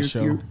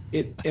thing.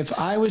 If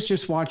I was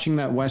just watching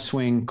that West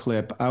Wing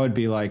clip, I would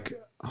be like,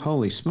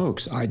 holy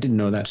smokes, I didn't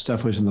know that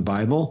stuff was in the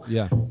Bible.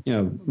 Yeah.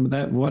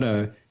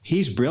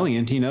 He's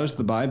brilliant. He knows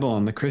the Bible,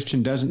 and the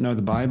Christian doesn't know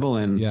the Bible,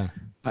 and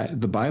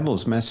the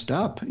Bible's messed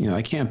up.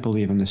 I can't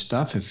believe in this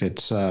stuff if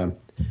it's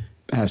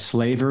has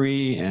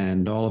slavery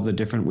and all of the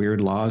different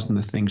weird laws and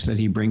the things that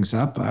he brings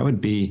up. I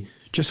would be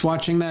just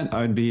watching that.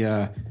 I would be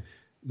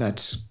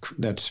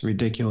that's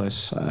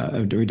ridiculous,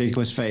 a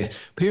ridiculous faith.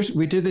 But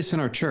we did this in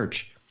our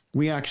church.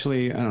 We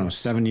actually, I don't know,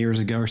 7 years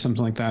ago or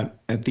something like that,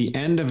 at the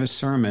end of a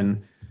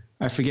sermon,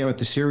 I forget what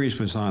the series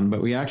was on,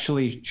 but we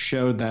actually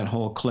showed that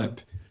whole clip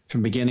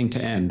from beginning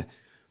to end,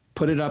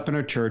 put it up in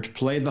our church,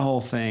 played the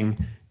whole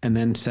thing, and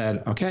then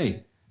said,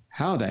 okay,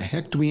 how the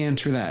heck do we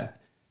answer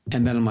that?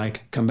 And then I'm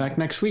like, come back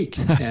next week.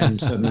 And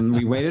so then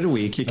we waited a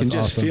week. You can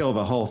just feel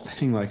the whole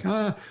thing like,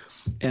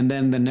 And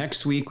then the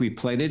next week we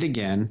played it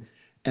again.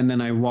 And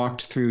then I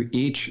walked through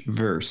each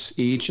verse,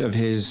 each of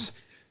his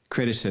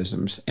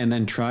criticisms, and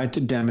then tried to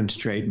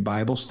demonstrate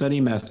Bible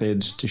study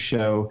methods to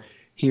show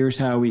here's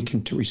how we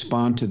can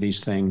respond to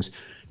these things.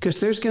 Because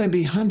there's going to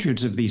be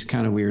hundreds of these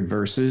kind of weird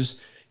verses.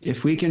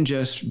 If we can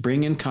just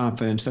bring in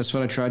confidence, that's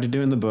what I tried to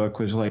do in the book,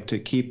 was like to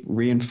keep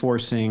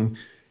reinforcing,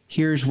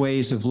 here's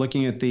ways of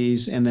looking at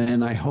these. And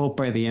then I hope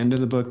by the end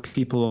of the book,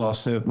 people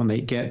also, when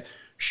they get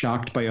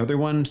shocked by other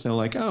ones, they're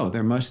like, oh,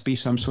 there must be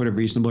some sort of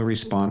reasonable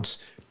response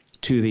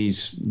to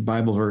these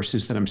Bible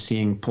verses that I'm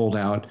seeing pulled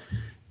out,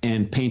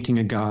 and painting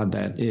a God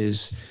that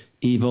is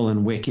evil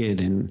and wicked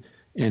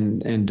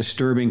and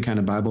disturbing kind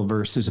of Bible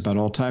verses about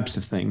all types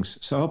of things.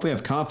 So I hope we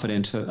have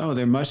confidence that, oh,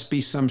 there must be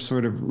some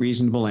sort of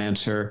reasonable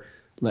answer.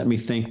 Let me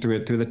think through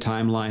it through the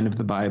timeline of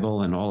the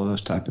Bible and all of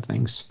those type of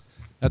things.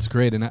 That's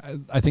great.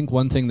 And I think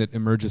one thing that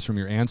emerges from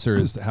your answer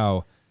is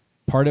how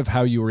part of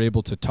how you were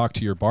able to talk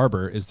to your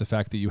barber is the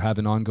fact that you have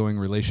an ongoing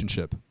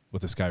relationship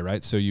with this guy,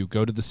 right? So you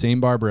go to the same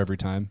barber every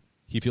time.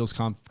 He feels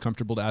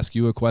comfortable to ask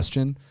you a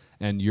question,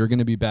 and you're going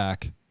to be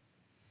back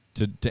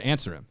to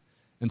answer him.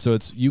 And so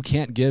you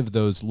can't give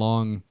those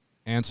long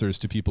answers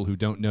to people who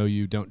don't know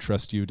you, don't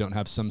trust you, don't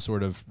have some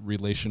sort of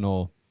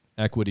relational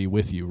equity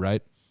with you,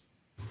 right?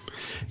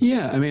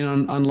 Yeah, I mean,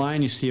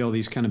 online you see all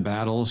these kind of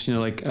battles.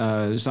 Like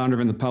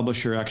Zondervan, the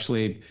publisher,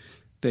 actually,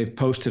 they've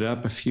posted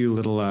up a few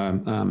little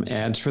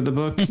ads for the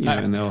book.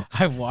 And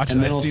I've watched.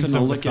 And then all of a sudden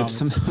I'll look at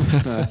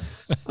some.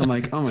 I'm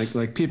like, oh my,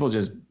 like people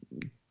just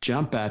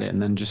jump at it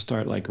and then just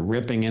start like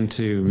ripping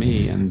into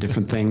me and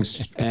different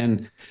things.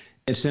 And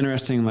it's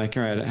interesting. Like,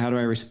 all right, how do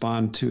I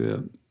respond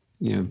to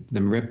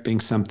them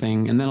ripping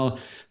something? And then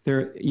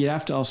you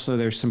have to also,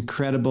 there's some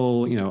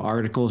credible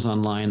articles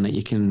online that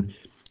you can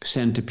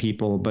send to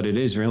people, but it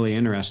is really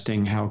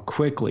interesting how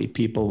quickly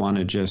people want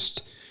to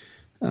just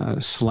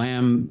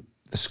slam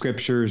the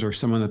scriptures or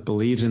someone that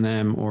believes in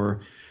them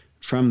or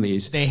from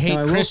these. They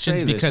hate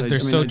Christians because they're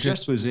so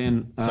just was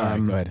in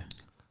sorry, go ahead.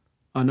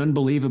 On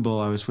Unbelievable,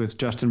 I was with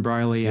Justin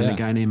Briley and a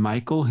guy named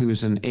Michael, who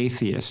is an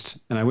atheist.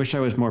 And I wish I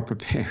was more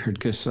prepared,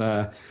 because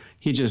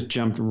he just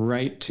jumped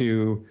right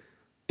to,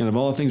 of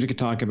all the things we could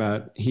talk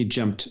about, he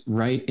jumped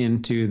right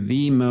into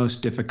the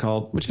most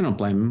difficult, which I don't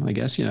blame him, I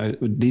guess,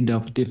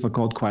 the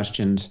difficult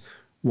questions.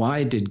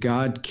 Why did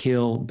God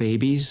kill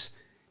babies?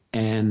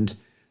 And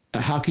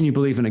how can you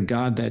believe in a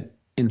God that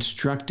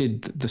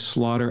instructed the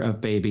slaughter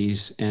of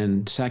babies?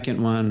 And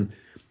second one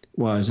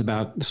was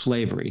about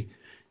slavery.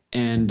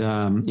 And,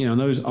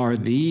 those are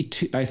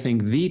I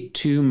think the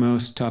two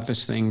most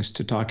toughest things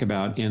to talk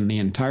about in the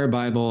entire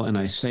Bible. And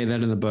I say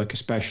that in the book,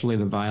 especially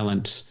the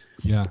violence,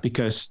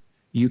 because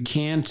you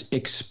can't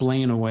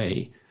explain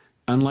away,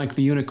 unlike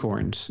the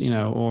unicorns,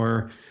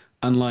 or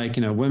unlike,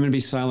 women be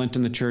silent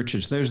in the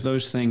churches. There's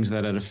those things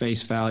that at a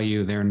face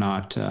value, they're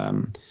not,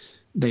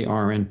 they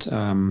aren't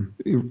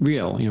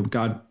real.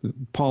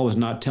 Paul was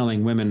not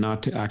telling women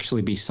not to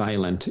actually be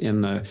silent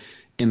in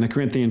the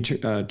Corinthian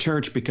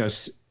church,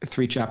 because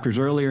 3 chapters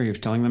earlier, he was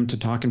telling them to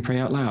talk and pray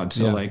out loud.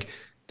 So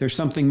there's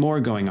something more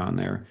going on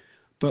there.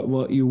 But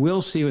what you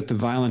will see with the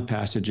violent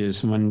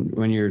passages,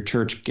 when your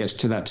church gets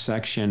to that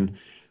section,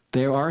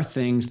 there are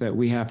things that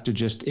we have to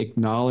just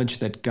acknowledge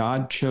that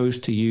God chose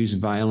to use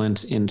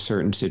violence in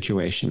certain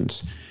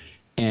situations.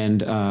 And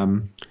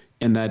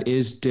that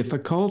is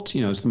difficult.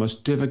 It's the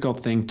most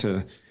difficult thing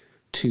to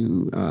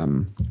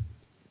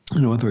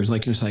in other words,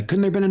 like, it's like,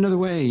 couldn't there have been another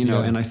way?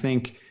 And I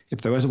think if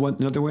there was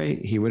another way,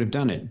 he would have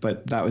done it.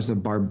 But that was a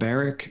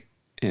barbaric,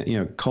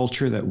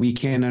 culture that we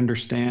can't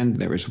understand.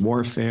 There was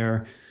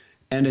warfare.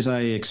 And as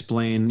I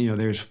explained,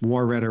 there's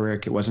war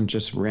rhetoric. It wasn't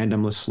just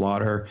randomless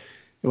slaughter.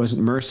 It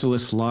wasn't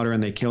merciless slaughter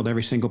and they killed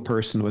every single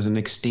person. It wasn't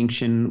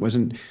extinction. It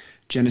wasn't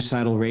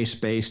genocidal,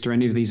 race-based, or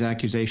any of these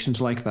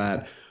accusations like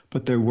that.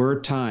 But there were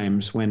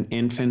times when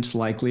infants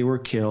likely were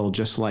killed,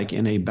 just like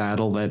in a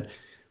battle that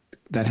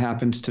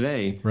happens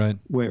today, right?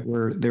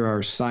 Where there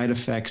are side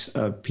effects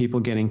of people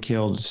getting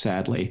killed,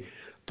 sadly.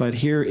 But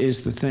here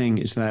is the thing,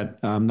 is that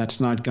that's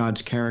not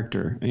God's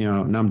character.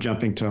 Now I'm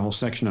jumping to a whole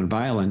section on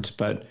violence,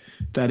 but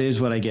that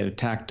is what I get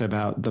attacked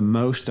about the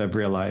most. I've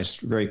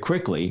realized very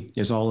quickly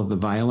is all of the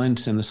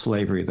violence and the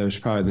slavery. Those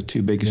are probably the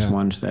two biggest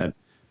ones that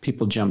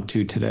people jump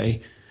to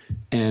today.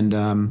 And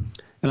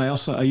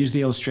I use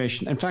the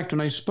illustration. In fact,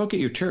 when I spoke at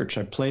your church,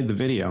 I played the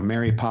video,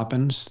 Mary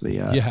Poppins,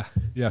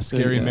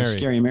 Scary Mary.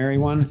 Scary Mary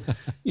one.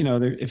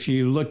 If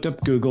you looked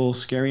up Google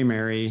Scary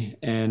Mary,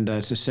 and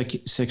it's a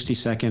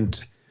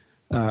 60-second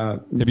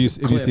have you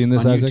seen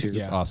this, Isaac? YouTube.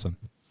 It's awesome.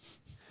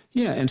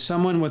 Yeah,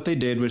 and what they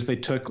did was they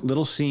took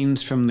little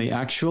scenes from the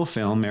actual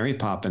film, Mary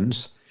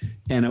Poppins,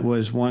 and it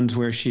was ones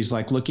where she's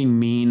like looking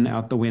mean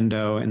out the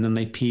window, and then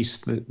they piece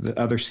the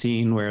other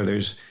scene where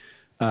there's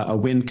a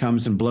wind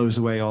comes and blows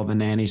away all the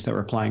nannies that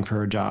were applying for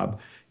her job.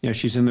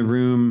 She's in the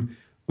room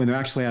when they're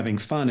actually having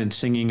fun and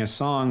singing a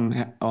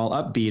song all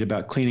upbeat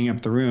about cleaning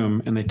up the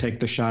room, and they take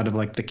the shot of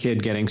like the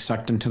kid getting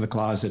sucked into the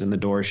closet and the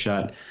door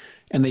shut.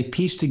 And they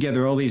piece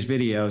together all these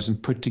videos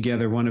and put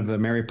together one of the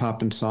Mary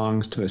Poppins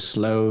songs to a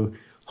slow,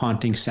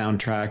 haunting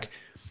soundtrack.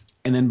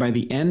 And then by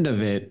the end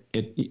of it,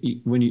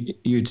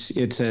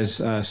 it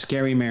says,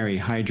 "Scary Mary,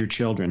 hide your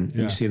children."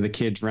 Yeah. You see the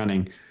kids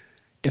running.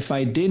 If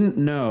I didn't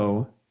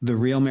know the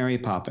real Mary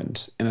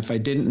Poppins, and if I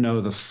didn't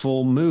know the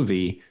full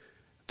movie,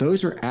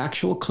 those are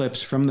actual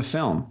clips from the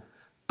film,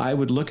 I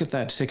would look at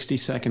that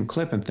 60-second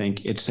clip and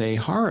think it's a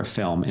horror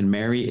film, and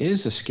Mary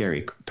is a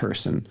scary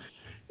person.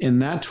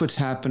 And that's what's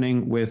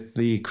happening with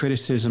the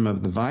criticism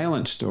of the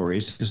violent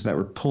stories, is that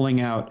we're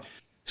pulling out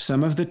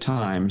some of the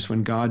times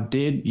when God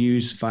did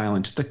use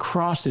violence. The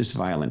cross is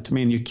violent. I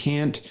mean, you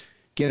can't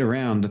get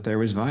around that there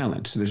was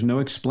violence. So there's no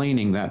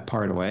explaining that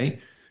part away.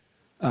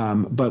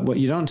 But what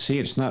you don't see,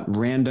 it's not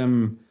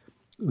random,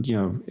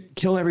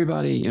 kill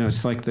everybody.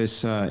 It's like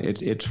this,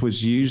 it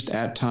was used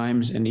at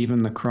times, and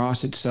even the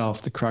cross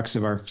itself, the crux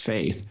of our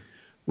faith,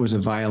 was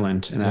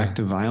an act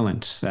of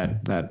violence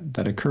that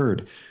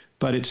occurred.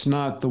 But it's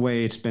not the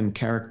way it's been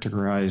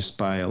characterized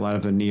by a lot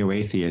of the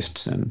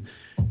neo-atheists and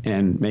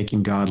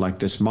making God like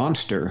this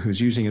monster who's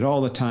using it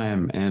all the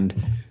time, and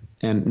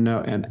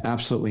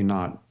absolutely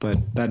not. But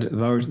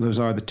those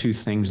are the two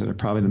things that are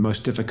probably the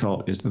most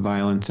difficult, is the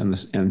violence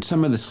and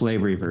some of the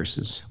slavery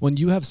verses. When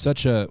you have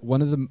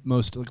one of the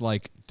most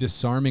like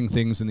disarming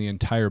things in the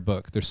entire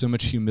book, there's so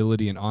much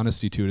humility and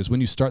honesty to it, is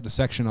when you start the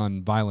section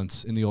on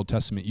violence in the Old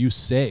Testament, you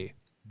say,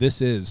 this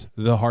is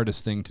the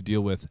hardest thing to deal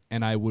with,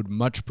 and I would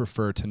much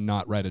prefer to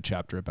not write a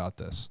chapter about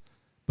this,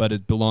 but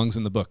it belongs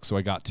in the book, so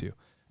I got to.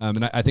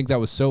 And I think that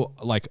was so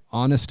like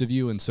honest of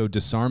you and so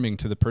disarming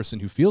to the person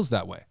who feels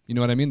that way. You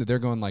know what I mean? That they're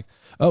going like,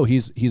 oh,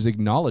 he's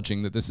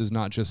acknowledging that this is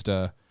not just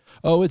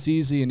it's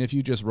easy, and if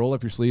you just roll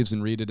up your sleeves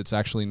and read it, it's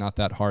actually not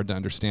that hard to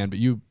understand. But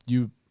you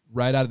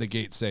right out of the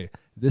gate say,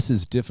 this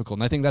is difficult.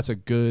 And I think that's a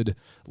good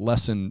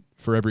lesson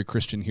for every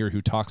Christian here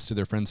who talks to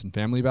their friends and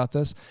family about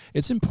this.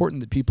 It's important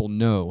that people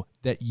know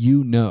that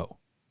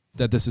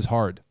that this is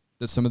hard,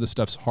 that some of the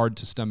stuff's hard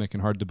to stomach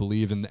and hard to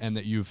believe, and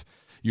that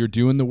you're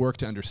doing the work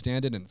to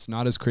understand it, and it's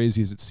not as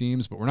crazy as it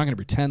seems, but we're not going to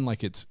pretend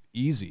like it's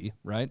easy,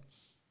 right?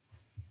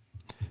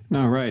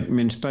 No, right. I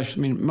mean,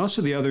 most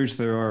of the others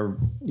I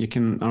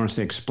don't want to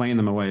say explain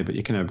them away, but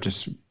you can have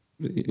just,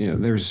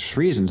 there's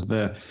reasons.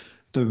 The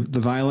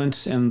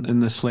violence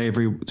and the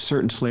slavery,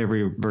 certain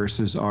slavery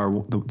verses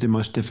are the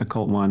most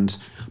difficult ones.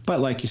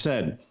 But like you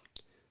said,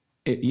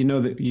 that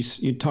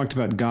you talked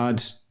about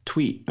God's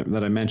tweet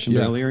that I mentioned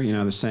earlier,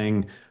 the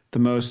saying, the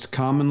most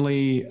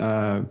commonly,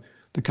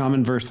 the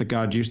common verse that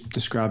God used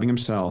describing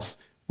himself,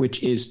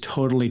 which is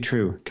totally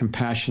true,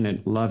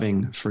 compassionate,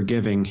 loving,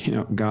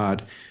 forgiving,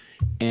 God.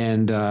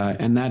 And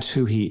that's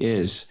who he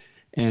is.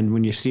 And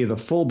when you see the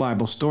full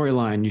Bible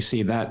storyline, you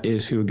see that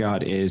is who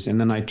God is.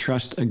 And then I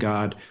trust a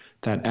God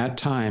that at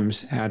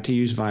times had to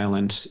use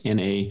violence in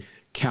a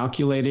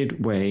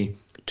calculated way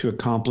to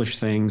accomplish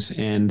things.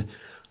 And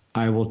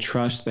I will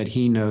trust that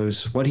he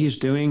knows what he's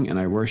doing, and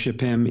I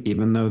worship him,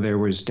 even though there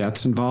was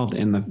deaths involved.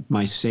 And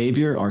our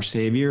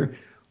Savior,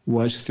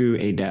 was through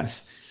a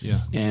death. Yeah.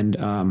 And,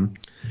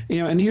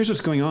 and here's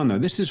what's going on, though.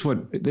 This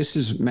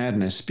is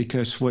madness,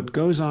 because what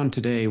goes on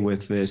today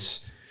with this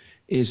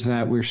is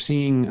that we're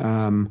seeing,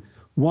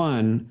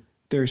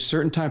 there's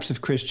certain types of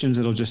Christians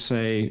that'll just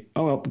say,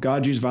 oh, well,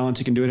 God used violence.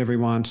 He can do whatever he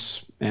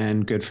wants,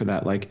 and good for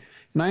that. And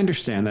I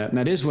understand that. And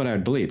that is what I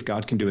would believe.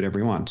 God can do whatever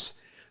he wants.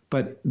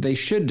 But they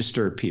should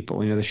disturb people.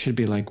 They should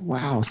be like,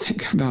 wow,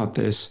 think about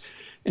this.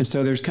 And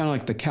so there's kind of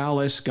like the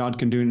callous, God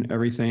can do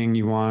everything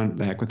you want,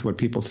 the heck with what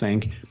people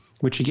think,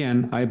 which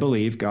again, I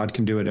believe God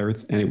can do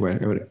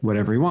it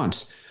whatever he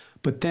wants.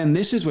 But then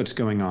this is what's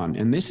going on.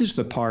 And this is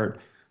the part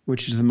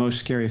which is the most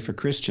scary for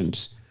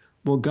Christians.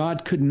 Well,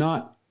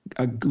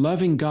 a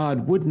loving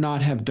God would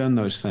not have done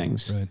those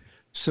things. Right.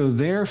 So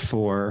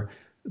therefore,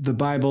 the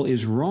Bible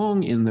is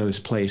wrong in those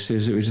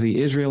places. It was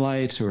the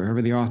Israelites, or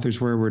whoever the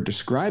authors were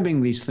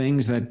describing these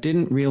things that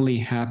didn't really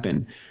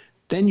happen.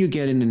 Then you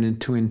get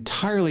into an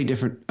entirely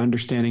different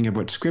understanding of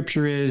what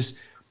Scripture is.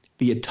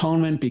 The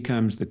atonement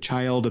becomes the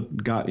child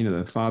of God,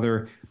 the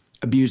Father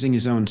abusing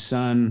his own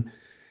son.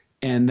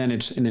 And then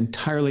it's an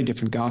entirely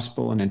different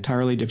gospel, an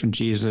entirely different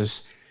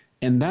Jesus.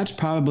 And that's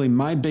probably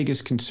my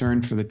biggest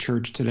concern for the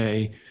church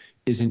today,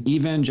 is in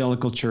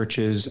evangelical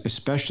churches,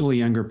 especially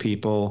younger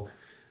people.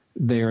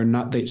 We are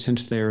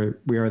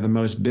the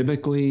most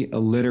biblically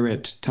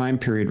illiterate time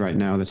period right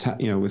now. That's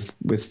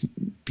with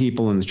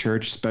people in the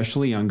church,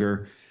 especially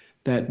younger.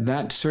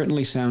 That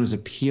certainly sounds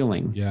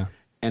appealing. Yeah,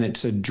 and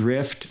it's a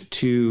drift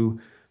to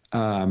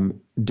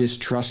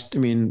distrust. I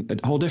mean,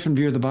 a whole different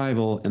view of the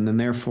Bible, and then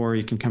therefore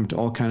you can come to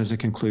all kinds of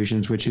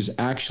conclusions, which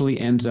actually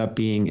ends up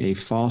being a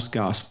false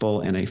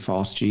gospel and a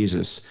false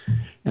Jesus.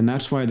 And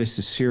that's why this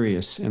is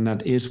serious. And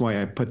that is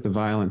why I put the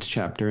violence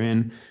chapter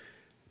in,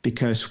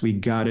 because we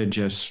got to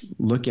just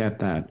look at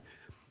that.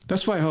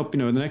 That's why I hope,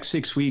 the next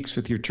 6 weeks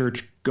with your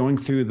church going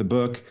through the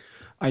book,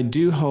 I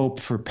do hope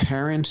for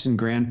parents and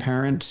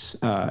grandparents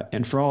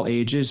and for all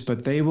ages,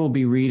 but they will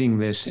be reading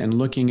this and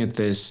looking at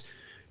this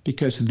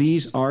because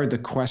these are the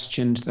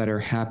questions that are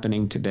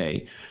happening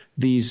today.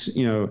 These,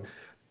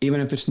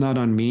 even if it's not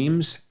on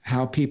memes,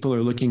 how people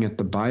are looking at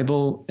the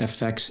Bible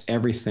affects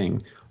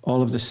everything.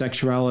 All of the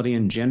sexuality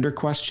and gender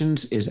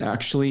questions is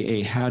actually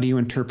a how do you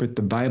interpret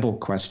the Bible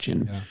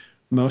question. Yeah.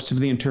 Most of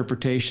the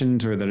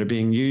interpretations that are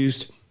being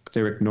used,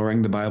 they're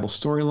ignoring the Bible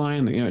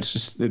storyline. It's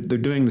just they're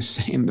doing the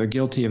same. They're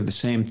guilty of the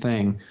same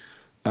thing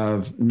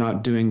of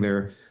not doing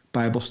their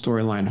Bible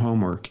storyline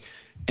homework.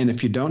 And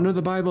if you don't know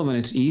the Bible, then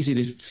it's easy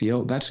to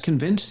feel that's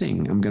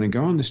convincing. I'm going to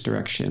go in this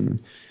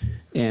direction.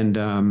 And,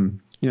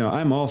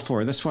 I'm all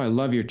for it. That's why I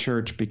love your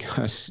church,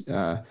 because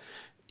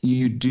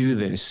you do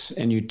this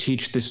and you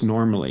teach this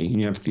normally.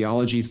 You have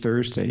Theology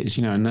Thursdays,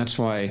 and that's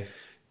why,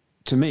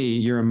 to me,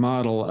 you're a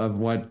model of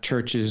what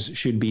churches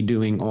should be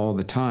doing all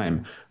the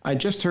time. I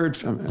just heard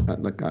from,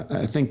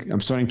 I think I'm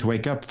starting to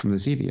wake up from the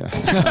Zevia.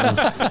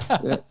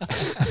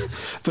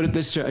 But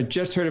I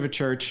just heard of a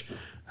church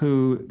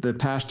who the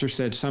pastor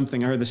said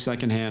something, I heard the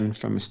secondhand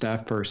from a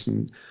staff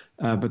person,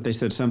 but they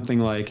said something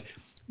like,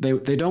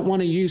 they don't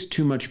want to use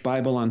too much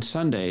Bible on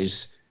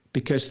Sundays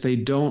because they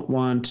don't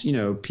want,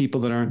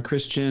 people that aren't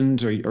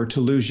Christians or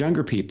to lose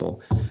younger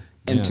people.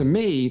 And to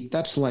me,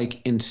 that's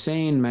like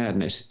insane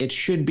madness. It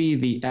should be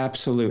the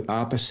absolute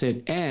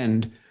opposite.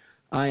 And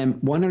I am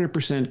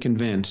 100%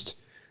 convinced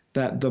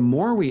that the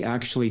more we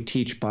actually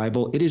teach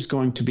Bible, it is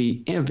going to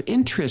be of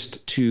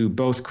interest to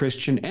both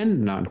Christian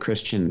and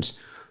non-Christians.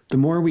 The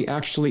more we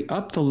actually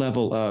up the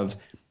level of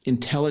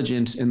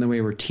intelligence in the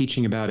way we're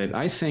teaching about it,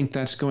 I think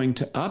that's going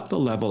to up the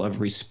level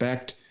of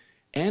respect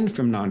and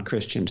from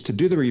non-Christians. To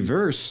do the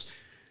reverse,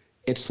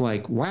 it's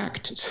like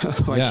whacked. So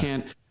I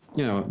can't,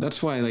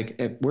 that's why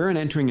we're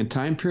entering a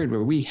time period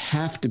where we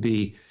have to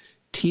be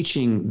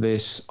teaching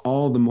this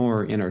all the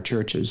more in our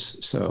churches.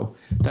 So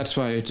that's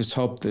why I just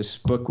hope this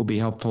book will be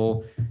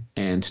helpful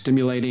and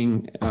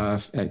stimulating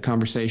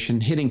conversation,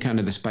 hitting kind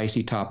of the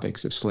spicy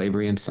topics of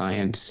slavery and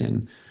science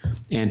and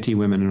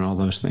anti-women and all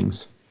those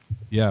things.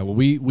 Yeah, well,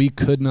 we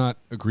could not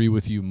agree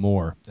with you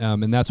more,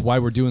 and that's why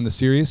we're doing the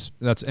series.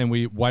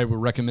 Why we're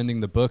recommending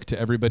the book to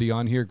everybody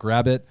on here.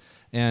 Grab it,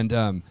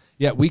 and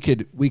we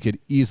could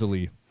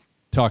easily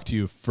talk to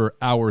you for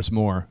hours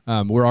more.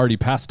 We're already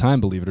past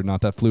time, believe it or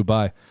not. That flew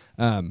by.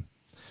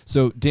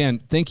 So Dan,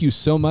 thank you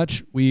so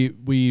much.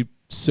 We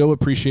so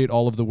appreciate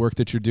all of the work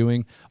that you're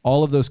doing,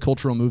 all of those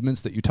cultural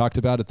movements that you talked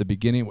about at the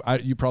beginning.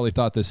 You probably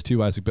thought this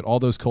too, Isaac, but all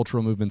those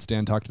cultural movements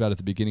Dan talked about at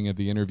the beginning of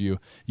the interview,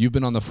 you've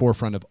been on the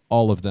forefront of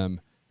all of them,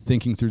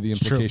 thinking through the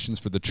implications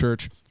for the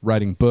church,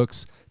 writing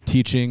books,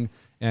 teaching,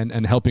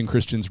 and helping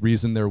Christians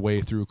reason their way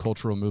through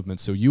cultural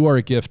movements. So you are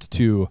a gift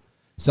to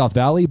South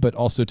Valley, but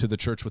also to the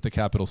church with a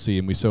capital C,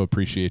 and we so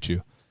appreciate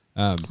you.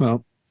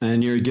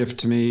 And you're a gift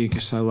to me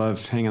because I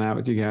love hanging out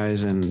with you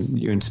guys, and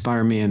you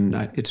inspire me, and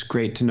it's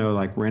great to know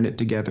we're in it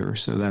together.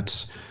 So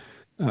that's,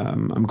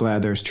 I'm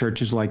glad there's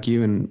churches like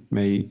you, and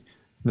may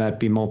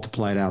that be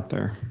multiplied out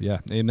there. Yeah,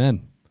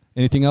 amen.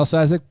 Anything else,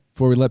 Isaac,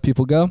 before we let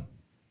people go?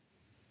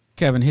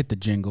 Kevin, hit the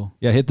jingle.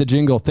 Yeah, hit the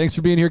jingle. Thanks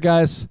for being here,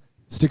 guys.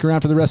 Stick around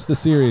for the rest of the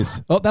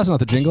series. Oh, that's not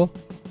the jingle.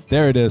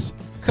 There it is.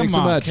 Thanks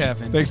so much,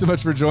 Kevin. Thanks so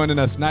much for joining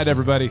us. Night,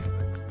 everybody.